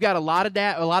 We've got a lot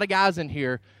of guys in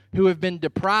here who have been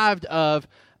deprived of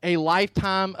a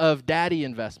lifetime of daddy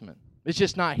investment. It's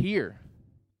just not here.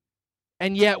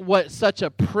 And yet what such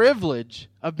a privilege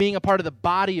of being a part of the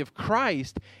body of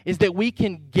Christ is that we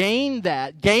can gain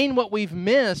what we've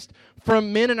missed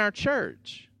from men in our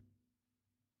church.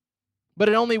 But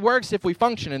it only works if we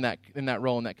function in that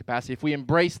role, in that capacity, if we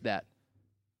embrace that.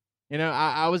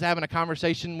 I was having a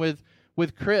conversation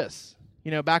with Chris,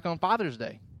 back on Father's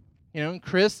Day.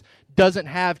 Chris doesn't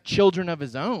have children of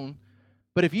his own,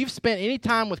 but if you've spent any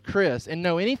time with Chris and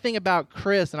know anything about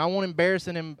Chris, and I won't embarrass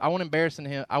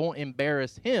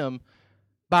him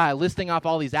by listing off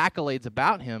all these accolades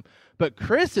about him, but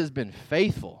Chris has been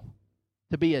faithful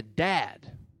to be a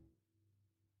dad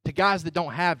to guys that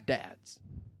don't have dads.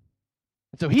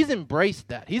 And so he's embraced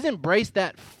that. He's embraced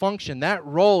that function, that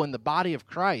role in the body of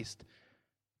Christ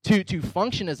to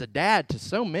function as a dad to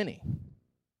so many,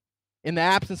 in the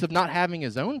absence of not having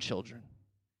his own children.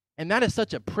 And that is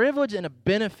such a privilege and a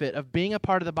benefit of being a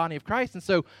part of the body of Christ. And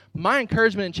so my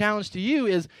encouragement and challenge to you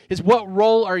is what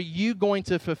role are you going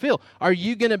to fulfill? Are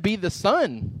you going to be the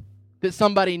son that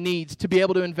somebody needs to be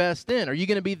able to invest in? Are you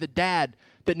going to be the dad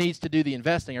that needs to do the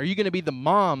investing? Are you going to be the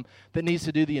mom that needs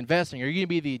to do the investing? Are you going to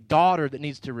be the daughter that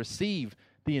needs to receive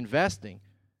the investing?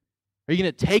 Are you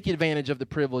going to take advantage of the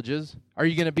privileges? Are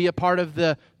you going to be a part of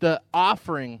the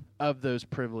offering of those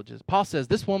privileges? Paul says,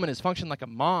 this woman has functioned like a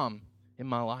mom in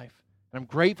my life. And I'm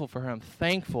grateful for her. I'm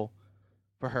thankful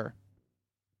for her.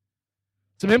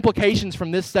 Some implications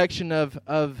from this section of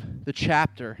the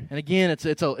chapter. And again,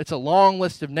 it's a long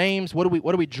list of names. What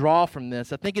do we draw from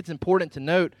this? I think it's important to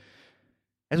note,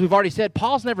 as we've already said,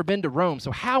 Paul's never been to Rome.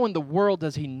 So how in the world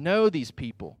does he know these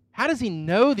people? How does he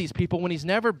know these people when he's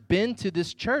never been to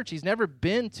this church? He's never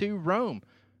been to Rome.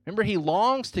 Remember, he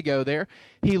longs to go there.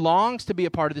 He longs to be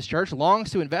a part of this church,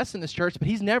 longs to invest in this church, but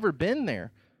he's never been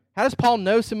there. How does Paul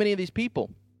know so many of these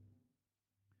people?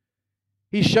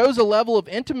 He shows a level of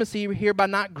intimacy here by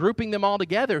not grouping them all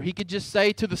together. He could just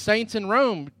say to the saints in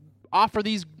Rome, offer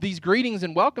these greetings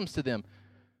and welcomes to them.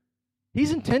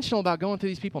 He's intentional about going through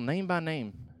these people name by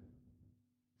name.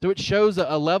 So it shows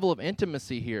a level of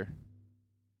intimacy here.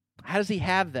 How does he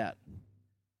have that?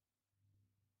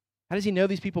 How does he know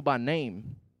these people by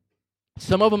name?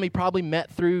 Some of them he probably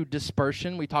met through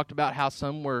dispersion. We talked about how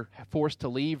some were forced to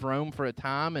leave Rome for a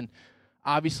time, and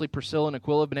obviously Priscilla and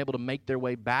Aquila have been able to make their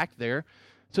way back there.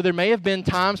 So there may have been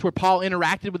times where Paul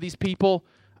interacted with these people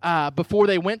before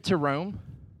they went to Rome.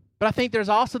 But I think there's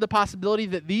also the possibility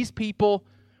that these people,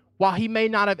 while he may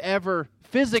not have ever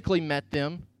physically met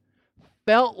them,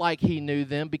 felt like he knew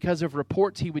them because of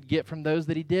reports he would get from those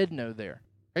that he did know there.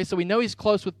 Okay, so we know he's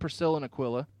close with Priscilla and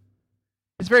Aquila.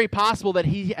 It's very possible that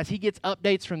as he gets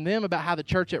updates from them about how the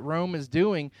church at Rome is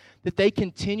doing, that they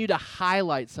continue to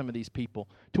highlight some of these people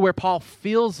to where Paul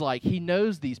feels like he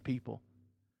knows these people.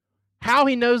 How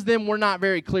he knows them, we're not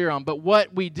very clear on, but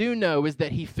what we do know is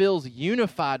that he feels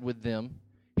unified with them.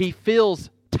 He feels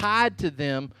tied to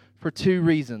them for two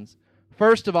reasons.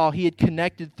 First of all, he had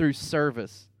connected through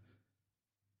service.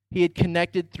 He had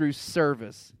connected through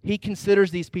service. He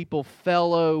considers these people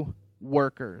fellow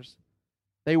workers.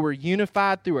 They were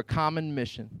unified through a common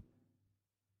mission.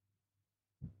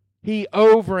 He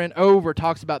over and over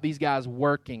talks about these guys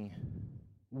working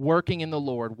in the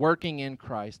Lord, working in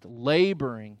Christ,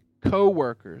 laboring,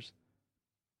 co-workers.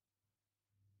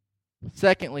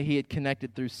 Secondly, he had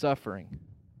connected through suffering.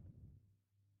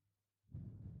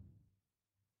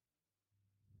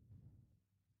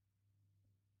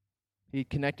 He had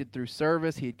connected through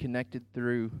service. He had connected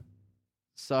through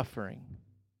suffering.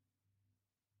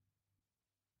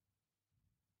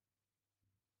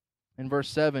 In verse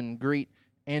 7, greet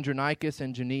Andronicus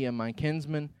and Junia, my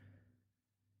kinsmen,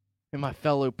 and my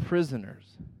fellow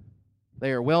prisoners.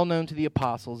 They are well known to the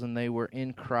apostles, and they were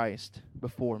in Christ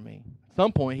before me. At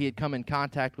some point, he had come in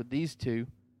contact with these two.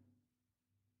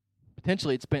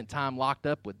 Potentially, had spent time locked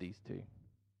up with these two.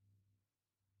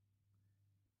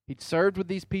 He'd served with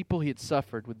these people. He had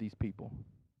suffered with these people.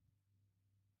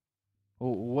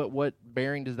 Well, what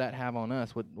bearing does that have on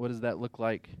us? What does that look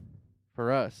like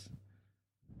for us?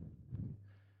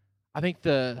 I think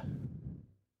the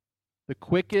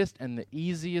quickest and the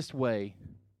easiest way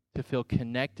to feel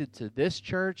connected to this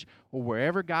church or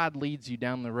wherever God leads you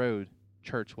down the road,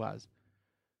 church-wise,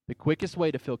 the quickest way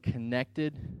to feel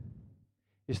connected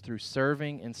is through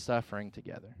serving and suffering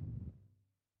together.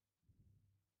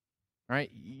 All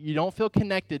right? You don't feel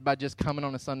connected by just coming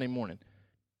on a Sunday morning.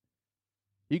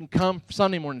 You can come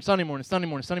Sunday morning,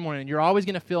 and you're always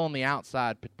going to feel on the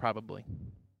outside, probably.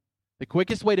 The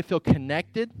quickest way to feel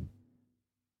connected,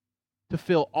 to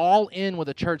feel all in with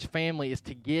a church family, is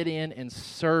to get in and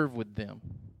serve with them.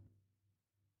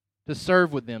 To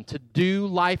serve with them, to do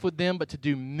life with them, but to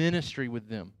do ministry with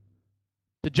them.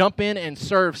 To jump in and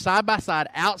serve side by side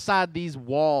outside these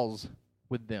walls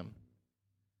with them.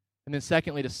 And then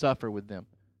secondly, to suffer with them.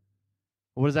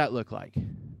 What does that look like?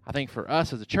 I think for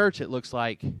us as a church, it looks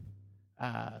like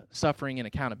suffering in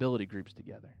accountability groups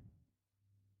together.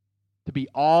 To be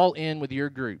all in with your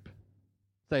group.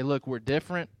 Say, look, we're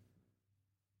different.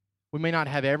 We may not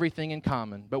have everything in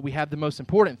common, but we have the most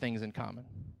important things in common.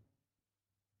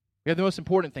 We have the most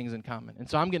important things in common. And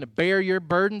so I'm going to bear your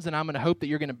burdens, and I'm going to hope that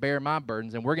you're going to bear my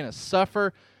burdens. And we're going to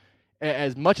suffer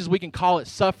as much as we can call it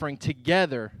suffering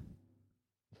together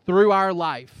through our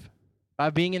life by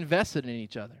being invested in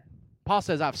each other. Paul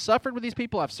says, I've suffered with these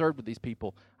people. I've served with these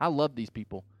people. I love these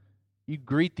people. You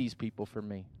greet these people for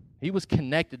me. He was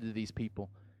connected to these people.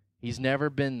 He's never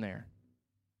been there.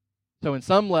 So in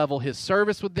some level, his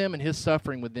service with them and his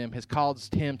suffering with them has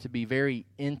caused him to be very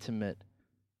intimate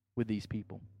with these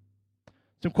people.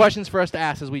 Some questions for us to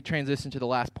ask as we transition to the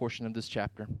last portion of this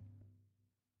chapter.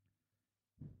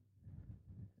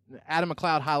 Adam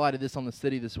McLeod highlighted this on The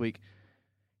City this week.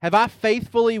 Have I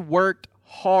faithfully worked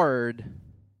hard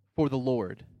for the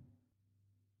Lord?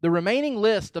 The remaining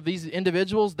list of these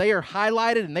individuals, they are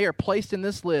highlighted and they are placed in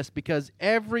this list because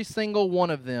every single one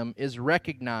of them is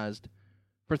recognized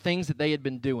for things that they had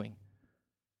been doing.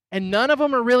 And none of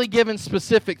them are really given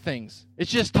specific things.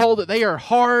 It's just told that they are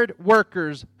hard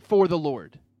workers for the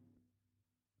Lord.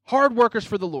 Hard workers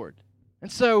for the Lord.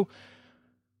 And so,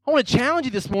 I want to challenge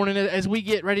you this morning as we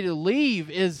get ready to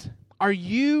leave is, are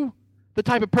you the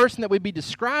type of person that would be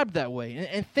described that way?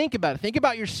 And think about it. Think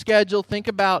about your schedule. Think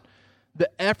about the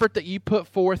effort that you put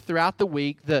forth throughout the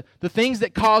week, the things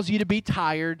that cause you to be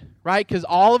tired, right? Because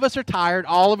all of us are tired.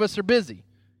 All of us are busy.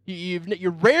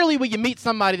 You're rarely will you meet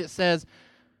somebody that says,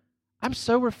 I'm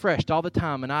so refreshed all the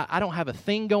time, and I don't have a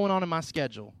thing going on in my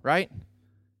schedule, right?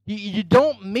 You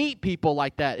don't meet people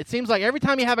like that. It seems like every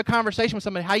time you have a conversation with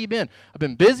somebody, how you been? I've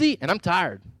been busy and I'm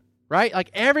tired, right? Like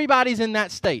everybody's in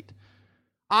that state.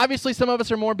 Obviously, some of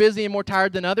us are more busy and more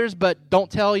tired than others, but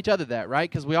don't tell each other that, right?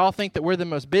 Because we all think that we're the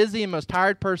most busy and most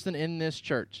tired person in this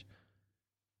church.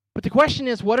 But the question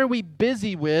is, what are we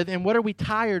busy with and what are we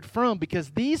tired from?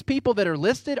 Because these people that are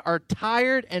listed are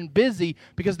tired and busy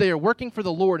because they are working for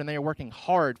the Lord and they are working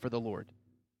hard for the Lord.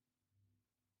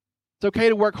 It's okay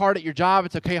to work hard at your job.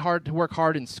 It's okay to work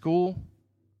hard in school.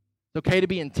 It's okay to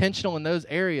be intentional in those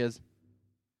areas.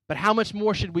 But how much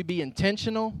more should we be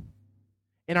intentional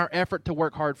in our effort to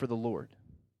work hard for the Lord?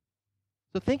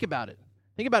 So think about it.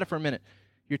 Think about it for a minute.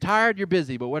 You're tired, you're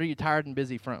busy, but what are you tired and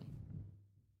busy from?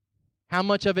 How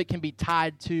much of it can be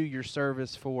tied to your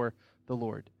service for the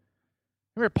Lord?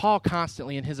 Remember Paul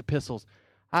constantly in his epistles,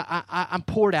 I'm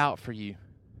poured out for you.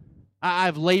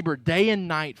 I've labored day and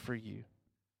night for you.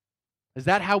 Is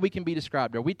that how we can be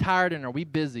described? Are we tired and are we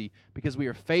busy because we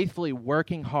are faithfully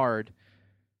working hard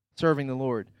serving the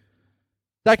Lord?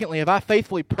 Secondly, have I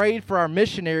faithfully prayed for our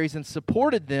missionaries and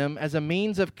supported them as a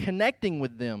means of connecting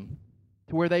with them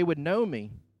to where they would know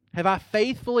me? Have I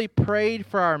faithfully prayed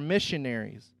for our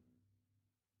missionaries?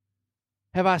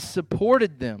 Have I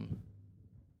supported them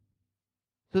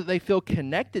so that they feel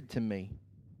connected to me?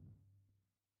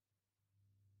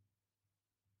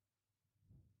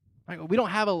 Right? We don't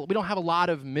have a lot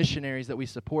of missionaries that we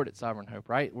support at Sovereign Hope,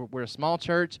 right? We're a small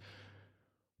church.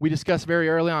 We discussed very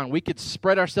early on, we could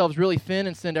spread ourselves really thin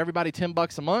and send everybody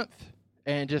 $10 a month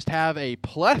and just have a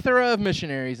plethora of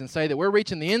missionaries and say that we're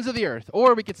reaching the ends of the earth.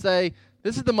 Or we could say,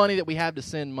 this is the money that we have to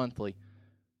send monthly.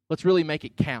 Let's really make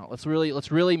it count. Let's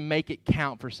really make it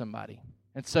count for somebody.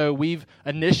 And so we've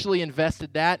initially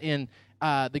invested that in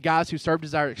the guys who served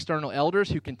as our external elders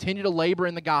who continue to labor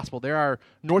in the gospel. They're our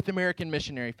North American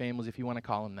missionary families, if you want to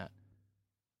call them that.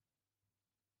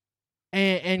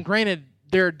 And granted,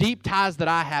 there are deep ties that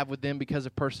I have with them because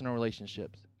of personal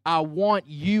relationships. I want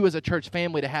you as a church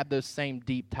family to have those same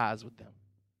deep ties with them.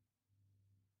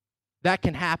 That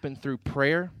can happen through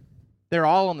prayer. They're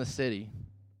all in the city.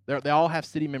 They all have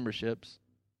city memberships.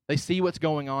 They see what's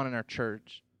going on in our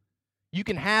church. You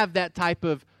can have that type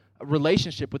of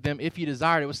relationship with them if you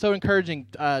desire it. It was so encouraging.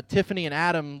 Tiffany and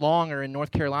Adam Long are in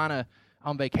North Carolina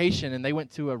on vacation, and they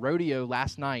went to a rodeo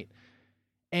last night.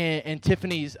 And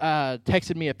Tiffany's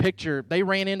texted me a picture. They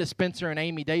ran into Spencer and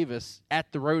Amy Davis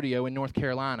at the rodeo in North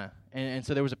Carolina. And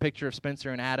so there was a picture of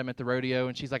Spencer and Adam at the rodeo,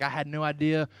 and she's like, I had no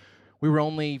idea. We were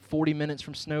only 40 minutes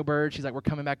from Snowbird. She's like, we're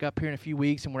coming back up here in a few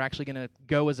weeks, and we're actually going to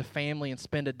go as a family and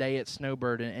spend a day at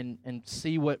Snowbird and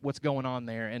see what's going on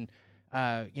there and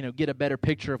get a better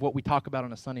picture of what we talk about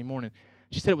on a Sunday morning.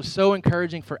 She said it was so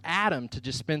encouraging for Adam to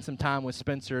just spend some time with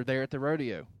Spencer there at the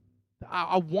rodeo.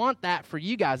 I want that for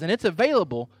you guys, and it's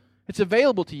available. It's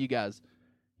available to you guys.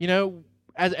 You know,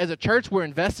 as a church, we're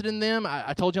invested in them.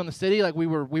 I told you on the city, like we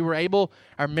were able,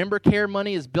 our member care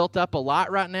money is built up a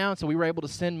lot right now, and so we were able to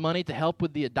send money to help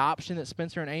with the adoption that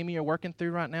Spencer and Amy are working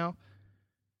through right now.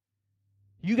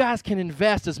 You guys can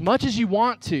invest as much as you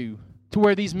want to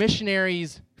where these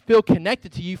missionaries feel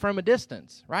connected to you from a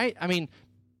distance, right? I mean,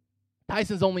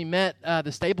 Tyson's only met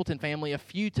the Stapleton family a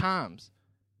few times,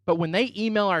 but when they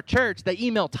email our church, they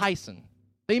email Tyson.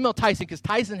 They email Tyson because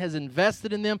Tyson has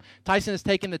invested in them. Tyson has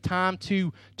taken the time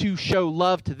to show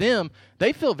love to them.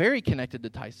 They feel very connected to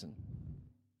Tyson.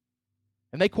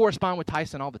 And they correspond with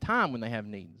Tyson all the time when they have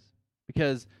needs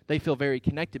because they feel very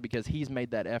connected because he's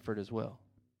made that effort as well.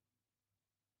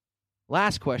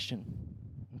 Last question.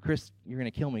 Chris, you're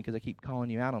going to kill me because I keep calling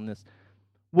you out on this.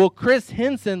 Will Chris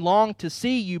Henson long to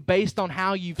see you based on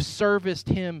how you've serviced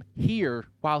him here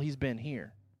while he's been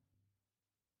here?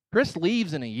 Chris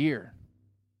leaves in a year.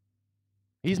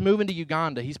 He's moving to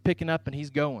Uganda. He's picking up and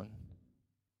he's going.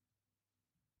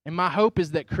 And my hope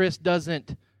is that Chris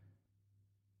doesn't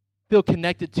feel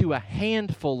connected to a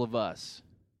handful of us.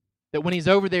 That when he's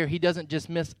over there, he doesn't just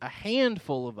miss a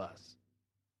handful of us.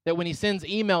 That when he sends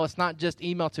email, it's not just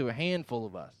email to a handful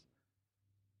of us.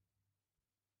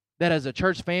 That as a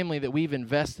church family, that we've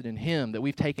invested in him, that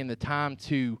we've taken the time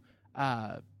to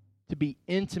be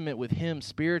intimate with him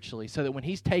spiritually, so that when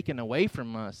he's taken away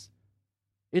from us,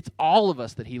 it's all of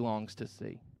us that he longs to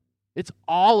see. It's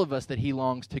all of us that he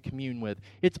longs to commune with.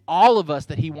 It's all of us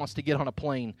that he wants to get on a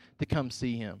plane to come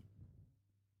see him.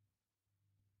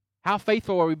 How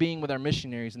faithful are we being with our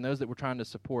missionaries and those that we're trying to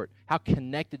support? How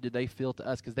connected do they feel to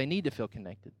us? Because they need to feel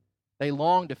connected. They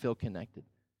long to feel connected.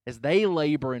 As they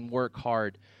labor and work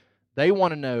hard, they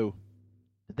want to know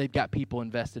that they've got people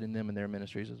invested in them and their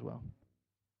ministries as well.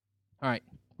 All right,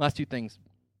 last two things.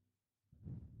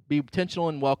 Be intentional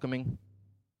and welcoming.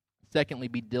 Secondly,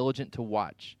 be diligent to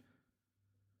watch.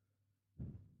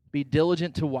 Be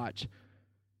diligent to watch.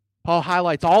 Paul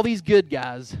highlights all these good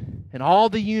guys and all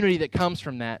the unity that comes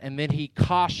from that, and then he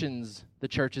cautions the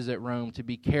churches at Rome to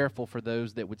be careful for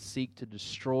those that would seek to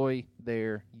destroy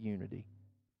their unity.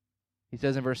 He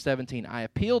says in verse 17, I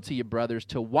appeal to you, brothers,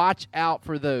 to watch out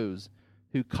for those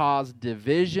who cause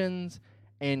divisions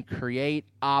and create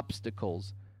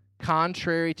obstacles,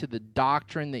 contrary to the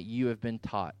doctrine that you have been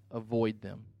taught. Avoid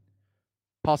them.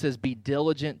 Paul says, be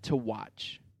diligent to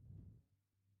watch.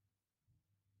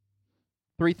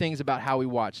 Three things about how we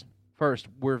watch. First,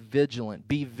 we're vigilant.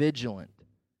 Be vigilant.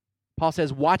 Paul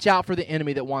says, watch out for the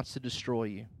enemy that wants to destroy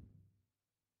you.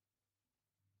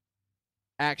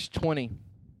 Acts 20,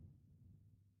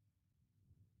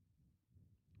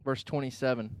 verse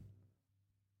 27.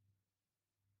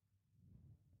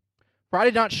 For I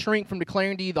did not shrink from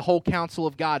declaring to you the whole counsel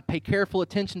of God. Pay careful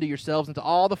attention to yourselves and to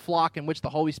all the flock in which the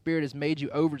Holy Spirit has made you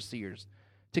overseers,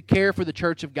 to care for the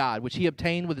church of God, which he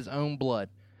obtained with his own blood.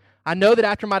 I know that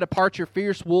after my departure,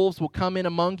 fierce wolves will come in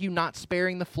among you, not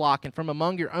sparing the flock, and from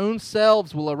among your own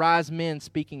selves will arise men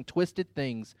speaking twisted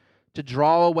things to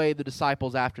draw away the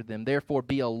disciples after them. Therefore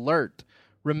be alert,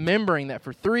 remembering that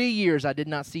for 3 years I did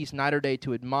not cease night or day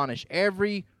to admonish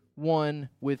every one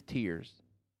with tears.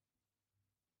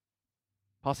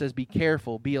 Paul says, be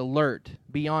careful, be alert,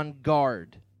 be on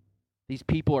guard. These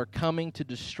people are coming to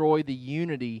destroy the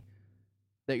unity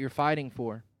that you're fighting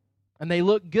for. And they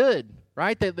look good,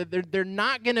 right? They're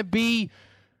not going to be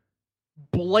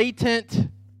blatant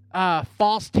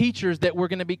false teachers that we're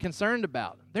going to be concerned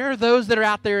about. There are those that are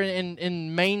out there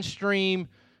in mainstream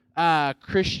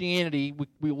Christianity,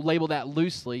 we will label that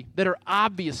loosely, that are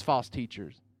obvious false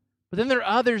teachers. But then there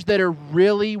are others that are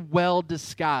really well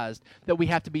disguised that we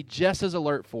have to be just as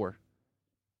alert for.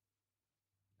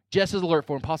 Just as alert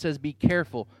for. And Paul says, be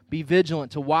careful, be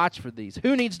vigilant to watch for these.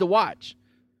 Who needs to watch?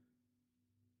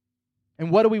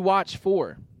 And what do we watch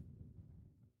for?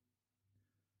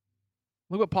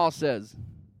 Look what Paul says.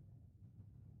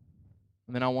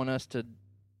 And then I want us to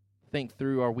think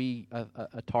through, are we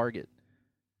a target?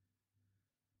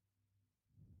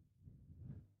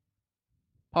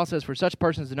 Paul says, for such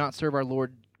persons do not serve our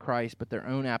Lord Christ, but their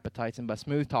own appetites, and by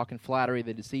smooth talk and flattery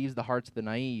they deceives the hearts of the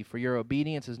naive. For your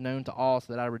obedience is known to all,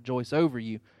 so that I rejoice over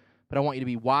you. But I want you to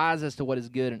be wise as to what is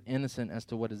good and innocent as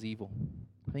to what is evil.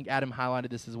 I think Adam highlighted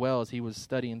this as well as he was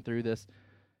studying through this.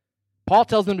 Paul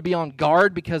tells them to be on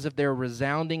guard because of their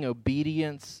resounding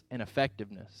obedience and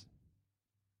effectiveness.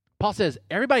 Paul says,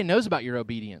 everybody knows about your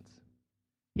obedience.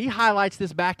 He highlights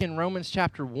this back in Romans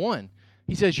chapter 1.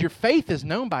 He says, your faith is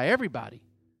known by everybody.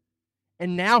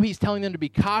 And now he's telling them to be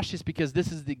cautious because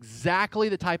this is exactly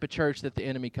the type of church that the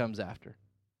enemy comes after.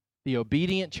 The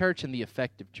obedient church and the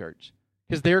effective church.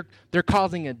 Because they're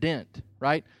causing a dent,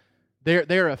 right?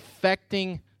 They're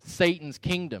affecting Satan's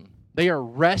kingdom. They are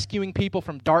rescuing people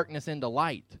from darkness into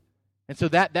light. And so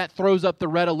that throws up the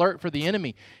red alert for the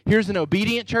enemy. Here's an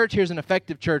obedient church, here's an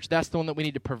effective church. That's the one that we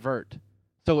need to pervert.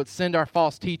 So let's send our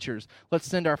false teachers. Let's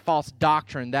send our false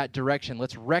doctrine that direction.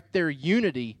 Let's wreck their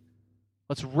unity.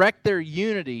 Let's wreck their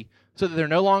unity so that they're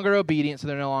no longer obedient, so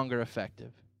they're no longer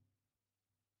effective.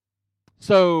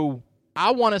 So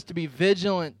I want us to be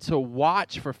vigilant to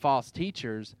watch for false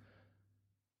teachers,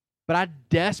 but I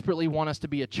desperately want us to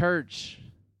be a church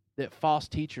that false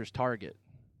teachers target.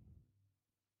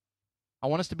 I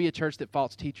want us to be a church that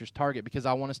false teachers target because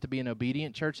I want us to be an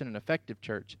obedient church and an effective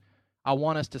church. I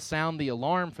want us to sound the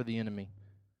alarm for the enemy.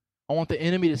 I want the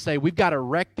enemy to say, we've got to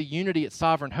wreck the unity at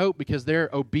Sovereign Hope because they're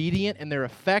obedient and they're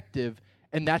effective,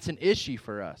 and that's an issue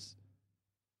for us.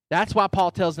 That's why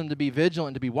Paul tells them to be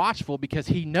vigilant, to be watchful, because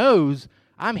he knows,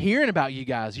 I'm hearing about you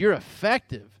guys. You're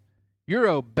effective. You're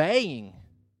obeying.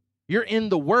 You're in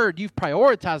the Word. You've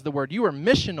prioritized the Word. You are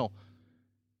missional.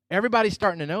 Everybody's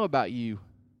starting to know about you,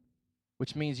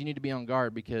 which means you need to be on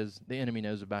guard because the enemy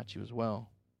knows about you as well.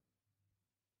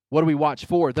 What do we watch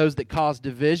for? Those that cause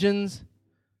divisions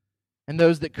and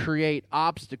those that create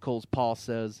obstacles, Paul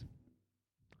says.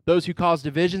 Those who cause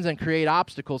divisions and create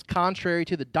obstacles contrary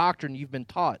to the doctrine you've been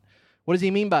taught. What does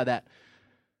he mean by that?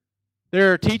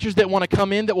 There are teachers that want to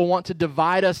come in that will want to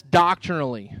divide us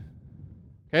doctrinally.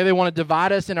 Okay, they want to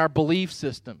divide us in our belief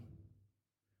system.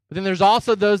 But then there's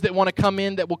also those that want to come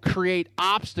in that will create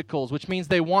obstacles, which means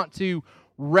they want to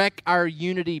wreck our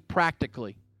unity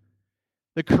practically.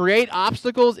 The create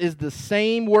obstacles is the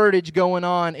same wordage going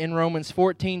on in Romans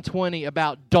 14:20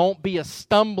 about don't be a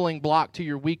stumbling block to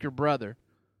your weaker brother.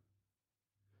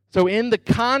 So in the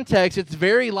context, it's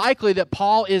very likely that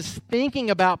Paul is thinking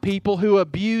about people who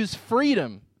abuse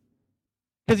freedom.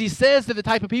 Because he says they're the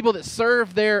type of people that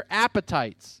serve their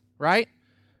appetites, right?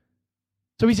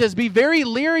 So he says, be very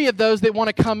leery of those that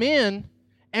want to come in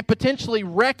and potentially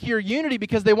wreck your unity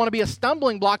because they want to be a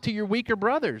stumbling block to your weaker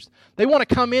brothers. They want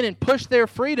to come in and push their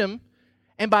freedom,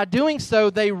 and by doing so,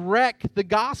 they wreck the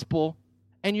gospel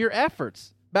and your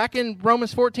efforts. Back in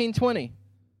Romans 14:20.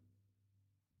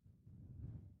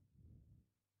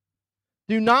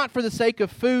 Do not, for the sake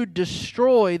of food,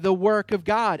 destroy the work of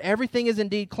God. Everything is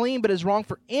indeed clean, but it is wrong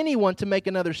for anyone to make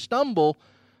another stumble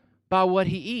by what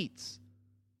he eats.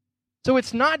 So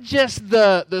it's not just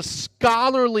the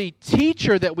scholarly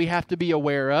teacher that we have to be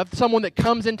aware of, someone that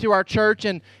comes into our church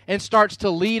and starts to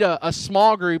lead a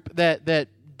small group that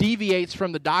deviates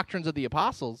from the doctrines of the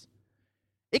apostles.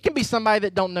 It can be somebody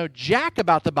that don't know jack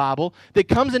about the Bible that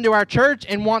comes into our church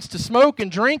and wants to smoke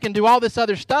and drink and do all this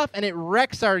other stuff, and it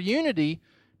wrecks our unity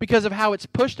because of how it's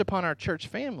pushed upon our church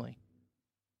family.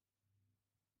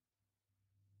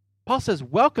 Paul says,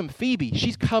 welcome Phoebe.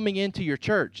 She's coming into your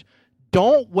church.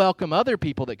 Don't welcome other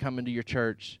people that come into your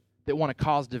church that want to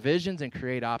cause divisions and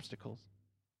create obstacles.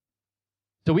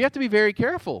 So we have to be very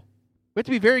careful. We have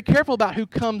to be very careful about who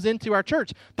comes into our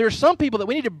church. There are some people that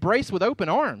we need to embrace with open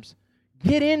arms.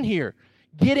 Get in here.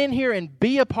 Get in here and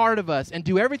be a part of us and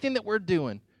do everything that we're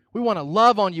doing. We want to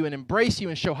love on you and embrace you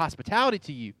and show hospitality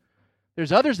to you.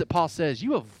 There's others that Paul says,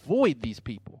 you avoid these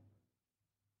people.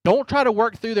 Don't try to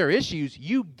work through their issues.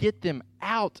 You get them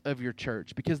out of your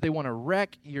church because they want to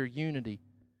wreck your unity.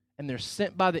 And they're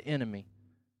sent by the enemy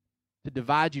to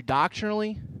divide you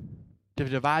doctrinally, to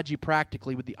divide you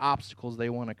practically with the obstacles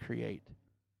they want to create.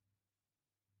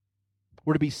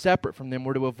 We're to be separate from them.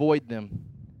 We're to avoid them.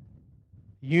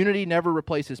 Unity never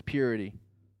replaces purity.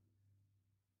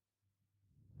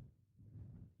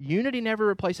 Unity never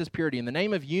replaces purity. In the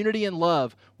name of unity and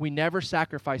love, we never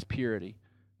sacrifice purity.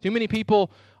 Too many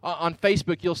people on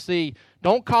Facebook you'll see,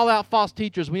 don't call out false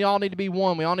teachers. We all need to be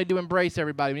one. We all need to embrace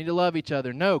everybody. We need to love each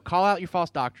other. No, call out your false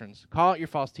doctrines. Call out your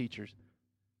false teachers.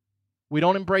 We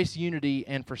don't embrace unity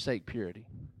and forsake purity.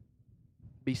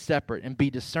 Be separate and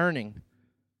be discerning.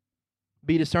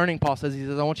 Be discerning, Paul says. He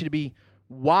says, I want you to be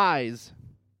wise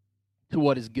to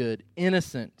what is good,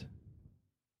 innocent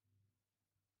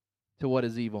to what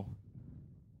is evil.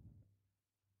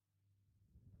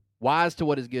 Wise to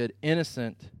what is good,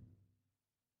 innocent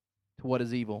to what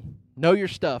is evil. Know your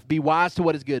stuff. Be wise to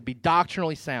what is good. Be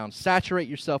doctrinally sound. Saturate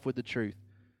yourself with the truth.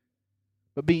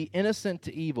 But be innocent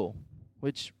to evil,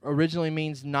 which originally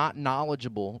means not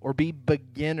knowledgeable, or be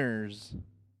beginners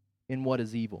in what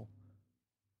is evil.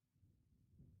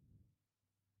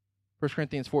 1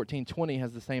 Corinthians 14:20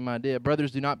 has the same idea. Brothers,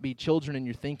 do not be children in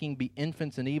your thinking. Be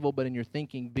infants in evil, but in your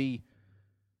thinking be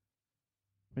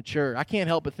mature. I can't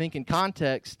help but think in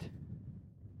context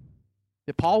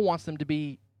that Paul wants them to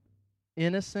be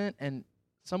innocent and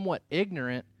somewhat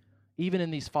ignorant even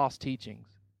in these false teachings.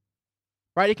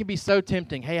 Right? It can be so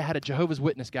tempting. Hey, I had a Jehovah's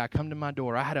Witness guy come to my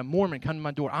door. I had a Mormon come to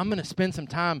my door. I'm going to spend some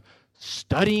time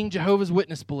studying Jehovah's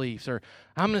Witness beliefs, or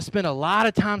I'm going to spend a lot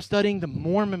of time studying the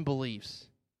Mormon beliefs.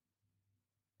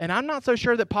 And I'm not so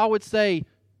sure that Paul would say,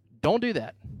 don't do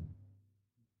that.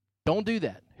 Don't do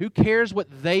that. Who cares what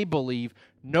they believe?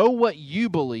 Know what you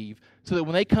believe so that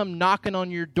when they come knocking on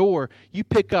your door, you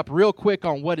pick up real quick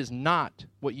on what is not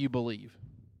what you believe.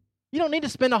 You don't need to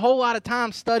spend a whole lot of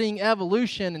time studying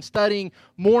evolution and studying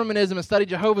Mormonism and studying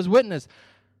Jehovah's Witness.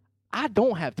 I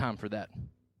don't have time for that,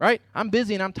 right? I'm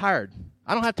busy and I'm tired.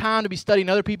 I don't have time to be studying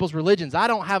other people's religions. I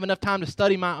don't have enough time to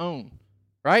study my own,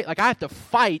 right? Like I have to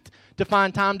fight to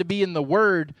find time to be in the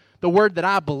word that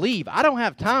I believe. I don't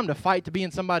have time to fight to be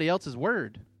in somebody else's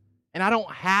word. And I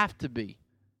don't have to be.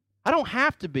 I don't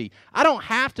have to be. I don't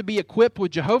have to be equipped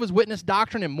with Jehovah's Witness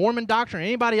doctrine and Mormon doctrine or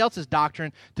anybody else's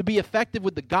doctrine to be effective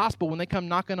with the gospel when they come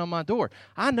knocking on my door.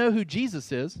 I know who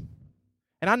Jesus is,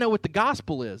 and I know what the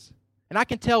gospel is. And I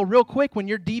can tell real quick when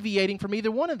you're deviating from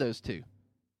either one of those two.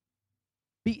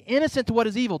 Be innocent to what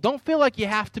is evil. Don't feel like you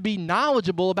have to be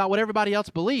knowledgeable about what everybody else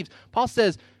believes. Paul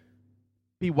says,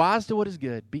 be wise to what is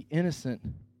good. Be innocent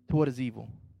to what is evil.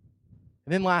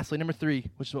 And then lastly, number 3,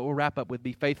 which is what we'll wrap up with,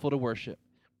 be faithful to worship.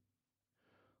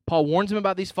 Paul warns him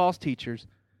about these false teachers.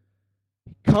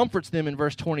 He comforts them in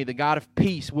verse 20. The God of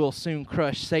peace will soon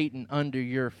crush Satan under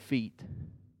your feet.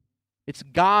 It's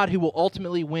God who will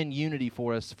ultimately win unity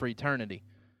for us for eternity.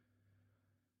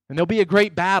 And there'll be a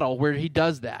great battle where he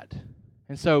does that.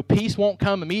 And so peace won't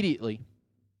come immediately,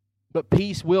 but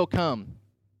peace will come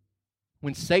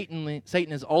when Satan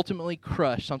is ultimately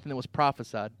crushed, something that was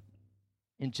prophesied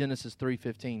in Genesis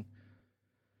 3:15.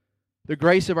 The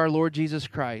grace of our Lord Jesus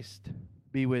Christ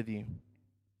be with you.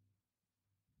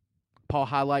 Paul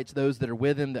highlights those that are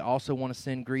with him that also want to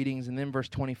send greetings. And then verse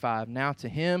 25, now to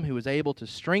him who is able to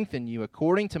strengthen you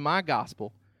according to my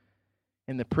gospel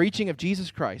in the preaching of Jesus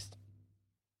Christ,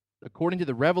 according to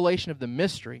the revelation of the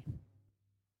mystery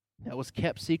that was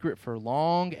kept secret for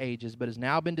long ages, but has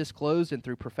now been disclosed and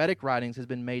through prophetic writings has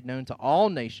been made known to all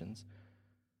nations,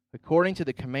 according to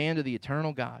the command of the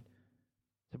eternal God,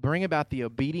 to bring about the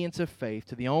obedience of faith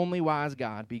to the only wise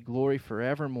God, be glory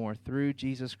forevermore through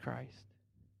Jesus Christ.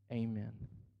 Amen.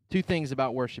 Two things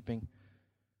about worshiping.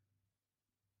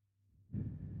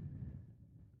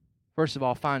 First of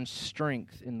all, find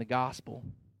strength in the gospel.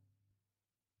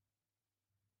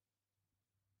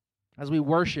 As we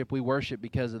worship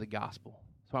because of the gospel.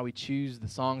 That's why we choose the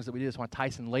songs that we do. That's why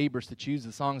Tyson labors to choose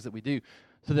the songs that we do,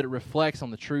 so that it reflects on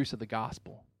the truths of the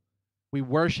gospel. We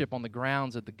worship on the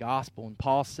grounds of the gospel. And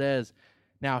Paul says,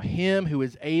 now him who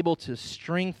is able to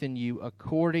strengthen you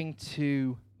according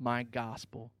to my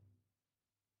gospel.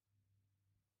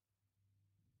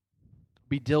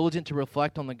 Be diligent to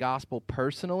reflect on the gospel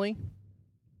personally.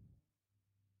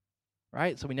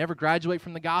 Right? So we never graduate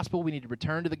from the gospel. We need to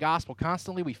return to the gospel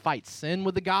constantly. We fight sin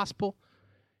with the gospel.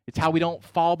 It's how we don't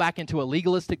fall back into a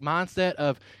legalistic mindset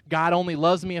of God only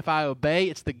loves me if I obey.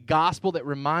 It's the gospel that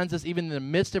reminds us, even in the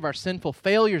midst of our sinful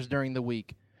failures during the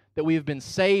week, that we have been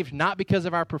saved not because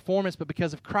of our performance, but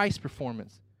because of Christ's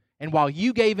performance. And while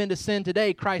you gave in to sin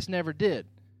today, Christ never did.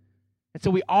 And so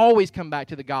we always come back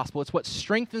to the gospel. It's what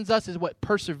strengthens us, is what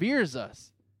perseveres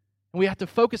us. And we have to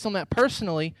focus on that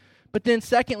personally. But then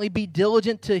secondly, be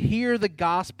diligent to hear the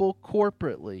gospel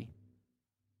corporately.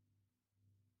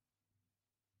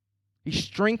 He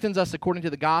strengthens us according to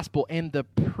the gospel and the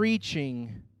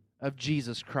preaching of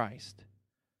Jesus Christ.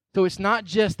 So it's not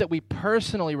just that we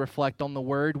personally reflect on the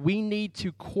word. We need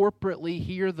to corporately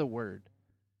hear the word.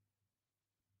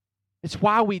 It's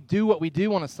why we do what we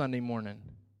do on a Sunday morning.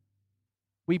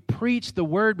 We preach the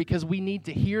word because we need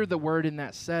to hear the word in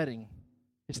that setting.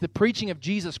 It's the preaching of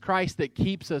Jesus Christ that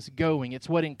keeps us going. It's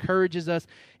what encourages us.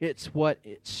 It's what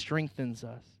it strengthens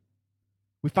us.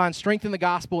 We find strength in the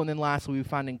gospel, and then lastly, we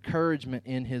find encouragement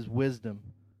in His wisdom.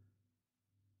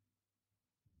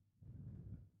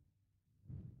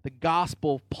 The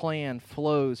gospel plan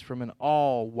flows from an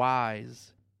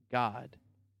all-wise God.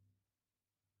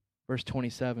 Verse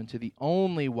 27, to the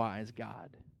only wise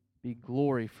God be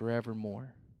glory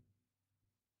forevermore.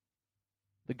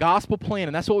 The gospel plan,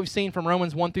 and that's what we've seen from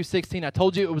Romans 1 through 16. I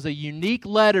told you it was a unique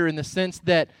letter in the sense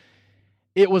that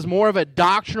it was more of a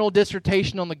doctrinal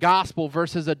dissertation on the gospel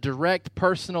versus a direct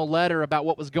personal letter about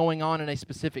what was going on in a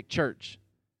specific church.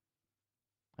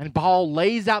 And Paul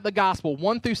lays out the gospel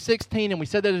 1 through 16, and we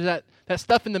said there's that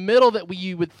stuff in the middle that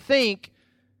you would think,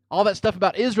 all that stuff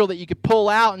about Israel that you could pull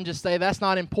out and just say that's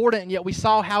not important, and yet we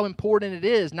saw how important it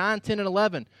is. 9, 10, and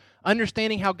 11.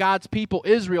 Understanding how God's people,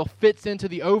 Israel, fits into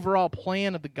the overall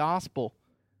plan of the gospel.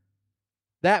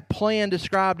 That plan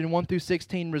described in 1 through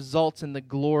 16 results in the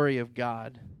glory of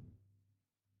God.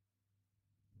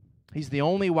 He's the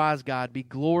only wise God. Be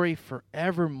glory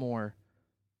forevermore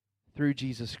through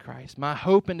Jesus Christ. My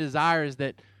hope and desire is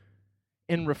that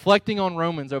in reflecting on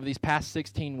Romans over these past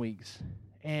 16 weeks,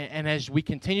 and as we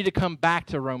continue to come back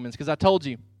to Romans, because I told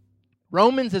you,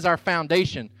 Romans is our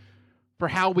foundation for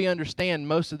how we understand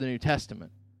most of the New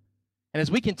Testament. And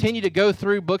as we continue to go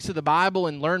through books of the Bible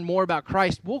and learn more about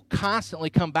Christ, we'll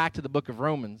constantly come back to the book of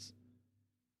Romans.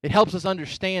 It helps us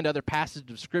understand other passages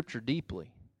of Scripture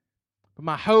deeply. But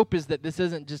my hope is that this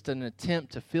isn't just an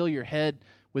attempt to fill your head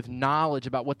with knowledge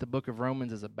about what the book of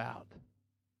Romans is about.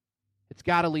 It's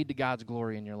got to lead to God's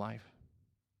glory in your life.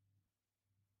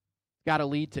 It's got to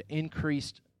lead to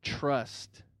increased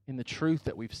trust in the truth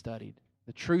that we've studied,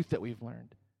 the truth that we've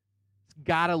learned. It's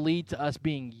got to lead to us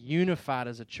being unified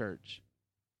as a church,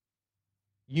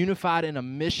 unified in a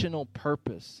missional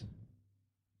purpose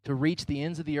to reach the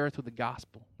ends of the earth with the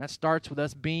gospel. That starts with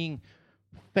us being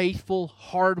faithful,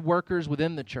 hard workers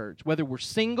within the church, whether we're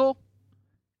single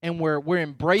and we're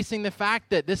embracing the fact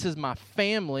that this is my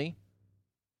family,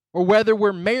 or whether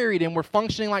we're married and we're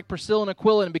functioning like Priscilla and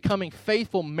Aquila and becoming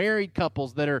faithful married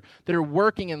couples that are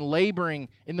working and laboring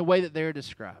in the way that they're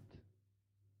described.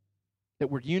 That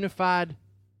we're unified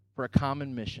for a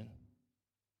common mission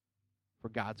for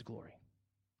God's glory.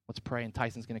 Let's pray, and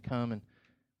Tyson's going to come, and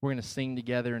we're going to sing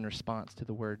together in response to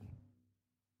the word.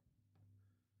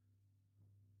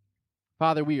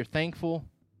 Father, we are thankful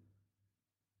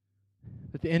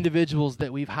that the individuals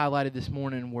that we've highlighted this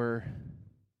morning were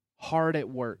hard at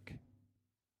work.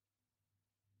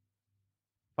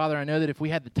 Father, I know that if we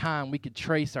had the time, we could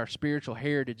trace our spiritual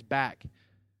heritage back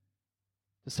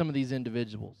to some of these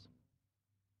individuals.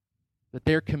 That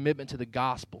their commitment to the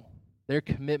gospel, their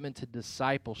commitment to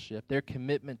discipleship, their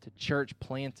commitment to church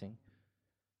planting,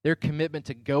 their commitment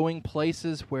to going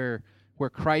places where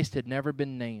Christ had never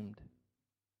been named,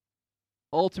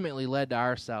 ultimately led to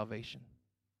our salvation.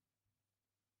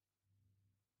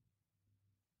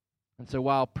 And so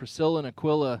while Priscilla and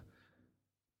Aquila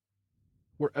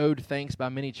were owed thanks by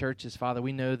many churches, Father,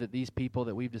 we know that these people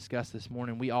that we've discussed this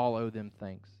morning, we all owe them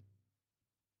thanks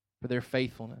for their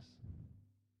faithfulness.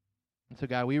 And so,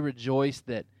 God, we rejoice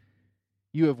that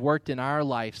you have worked in our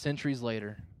life centuries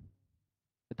later,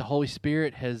 that the Holy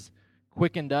Spirit has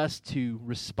quickened us to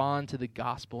respond to the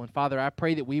gospel. And Father, I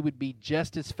pray that we would be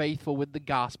just as faithful with the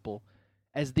gospel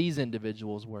as these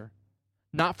individuals were.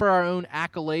 Not for our own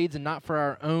accolades and not for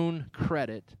our own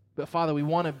credit, but Father, we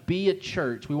want to be a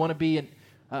church. We want to be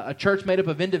a church made up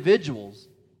of individuals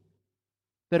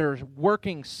that are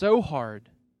working so hard,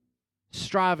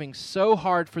 striving so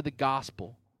hard for the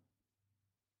gospel,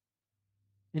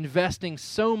 investing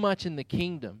so much in the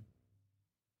kingdom,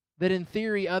 that in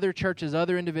theory other churches,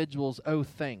 other individuals owe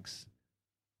thanks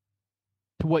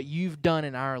to what you've done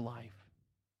in our life.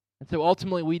 And so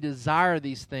ultimately we desire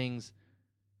these things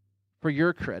for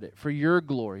your credit, for your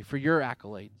glory, for your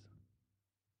accolades.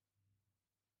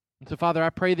 And so, Father, I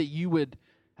pray that you would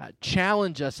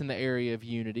challenge us in the area of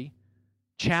unity,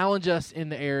 challenge us in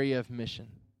the area of mission.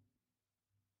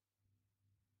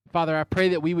 Father, I pray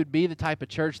that we would be the type of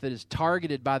church that is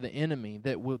targeted by the enemy,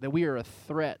 that we are a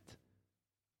threat.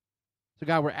 So,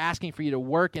 God, we're asking for you to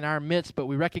work in our midst, but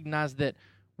we recognize that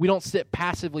we don't sit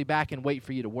passively back and wait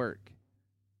for you to work.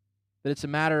 That it's a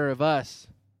matter of us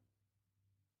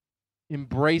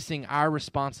embracing our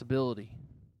responsibility,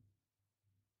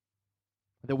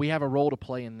 that we have a role to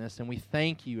play in this, and we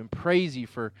thank you and praise you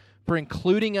for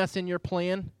including us in your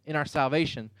plan, in our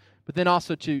salvation, but then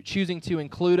also to choosing to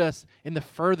include us in the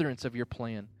furtherance of your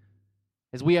plan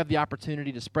as we have the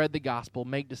opportunity to spread the gospel,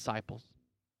 make disciples,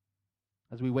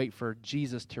 as we wait for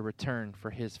Jesus to return for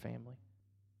his family.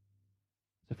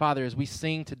 So, Father, as we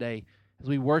sing today, as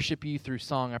we worship you through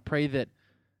song, I pray that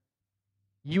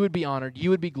you would be honored, you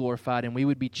would be glorified, and we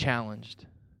would be challenged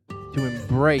to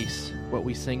embrace what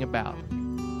we sing about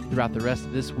throughout the rest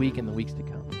of this week and the weeks to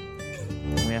come.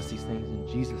 And we ask these things in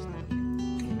Jesus' name.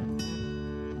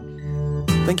 Amen.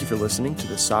 Thank you for listening to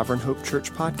the Sovereign Hope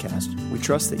Church podcast. We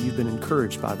trust that you've been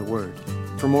encouraged by the word.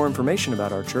 For more information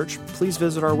about our church, please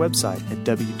visit our website at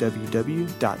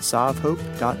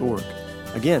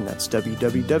www.sovhope.org. Again, that's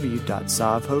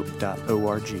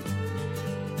www.sovhope.org.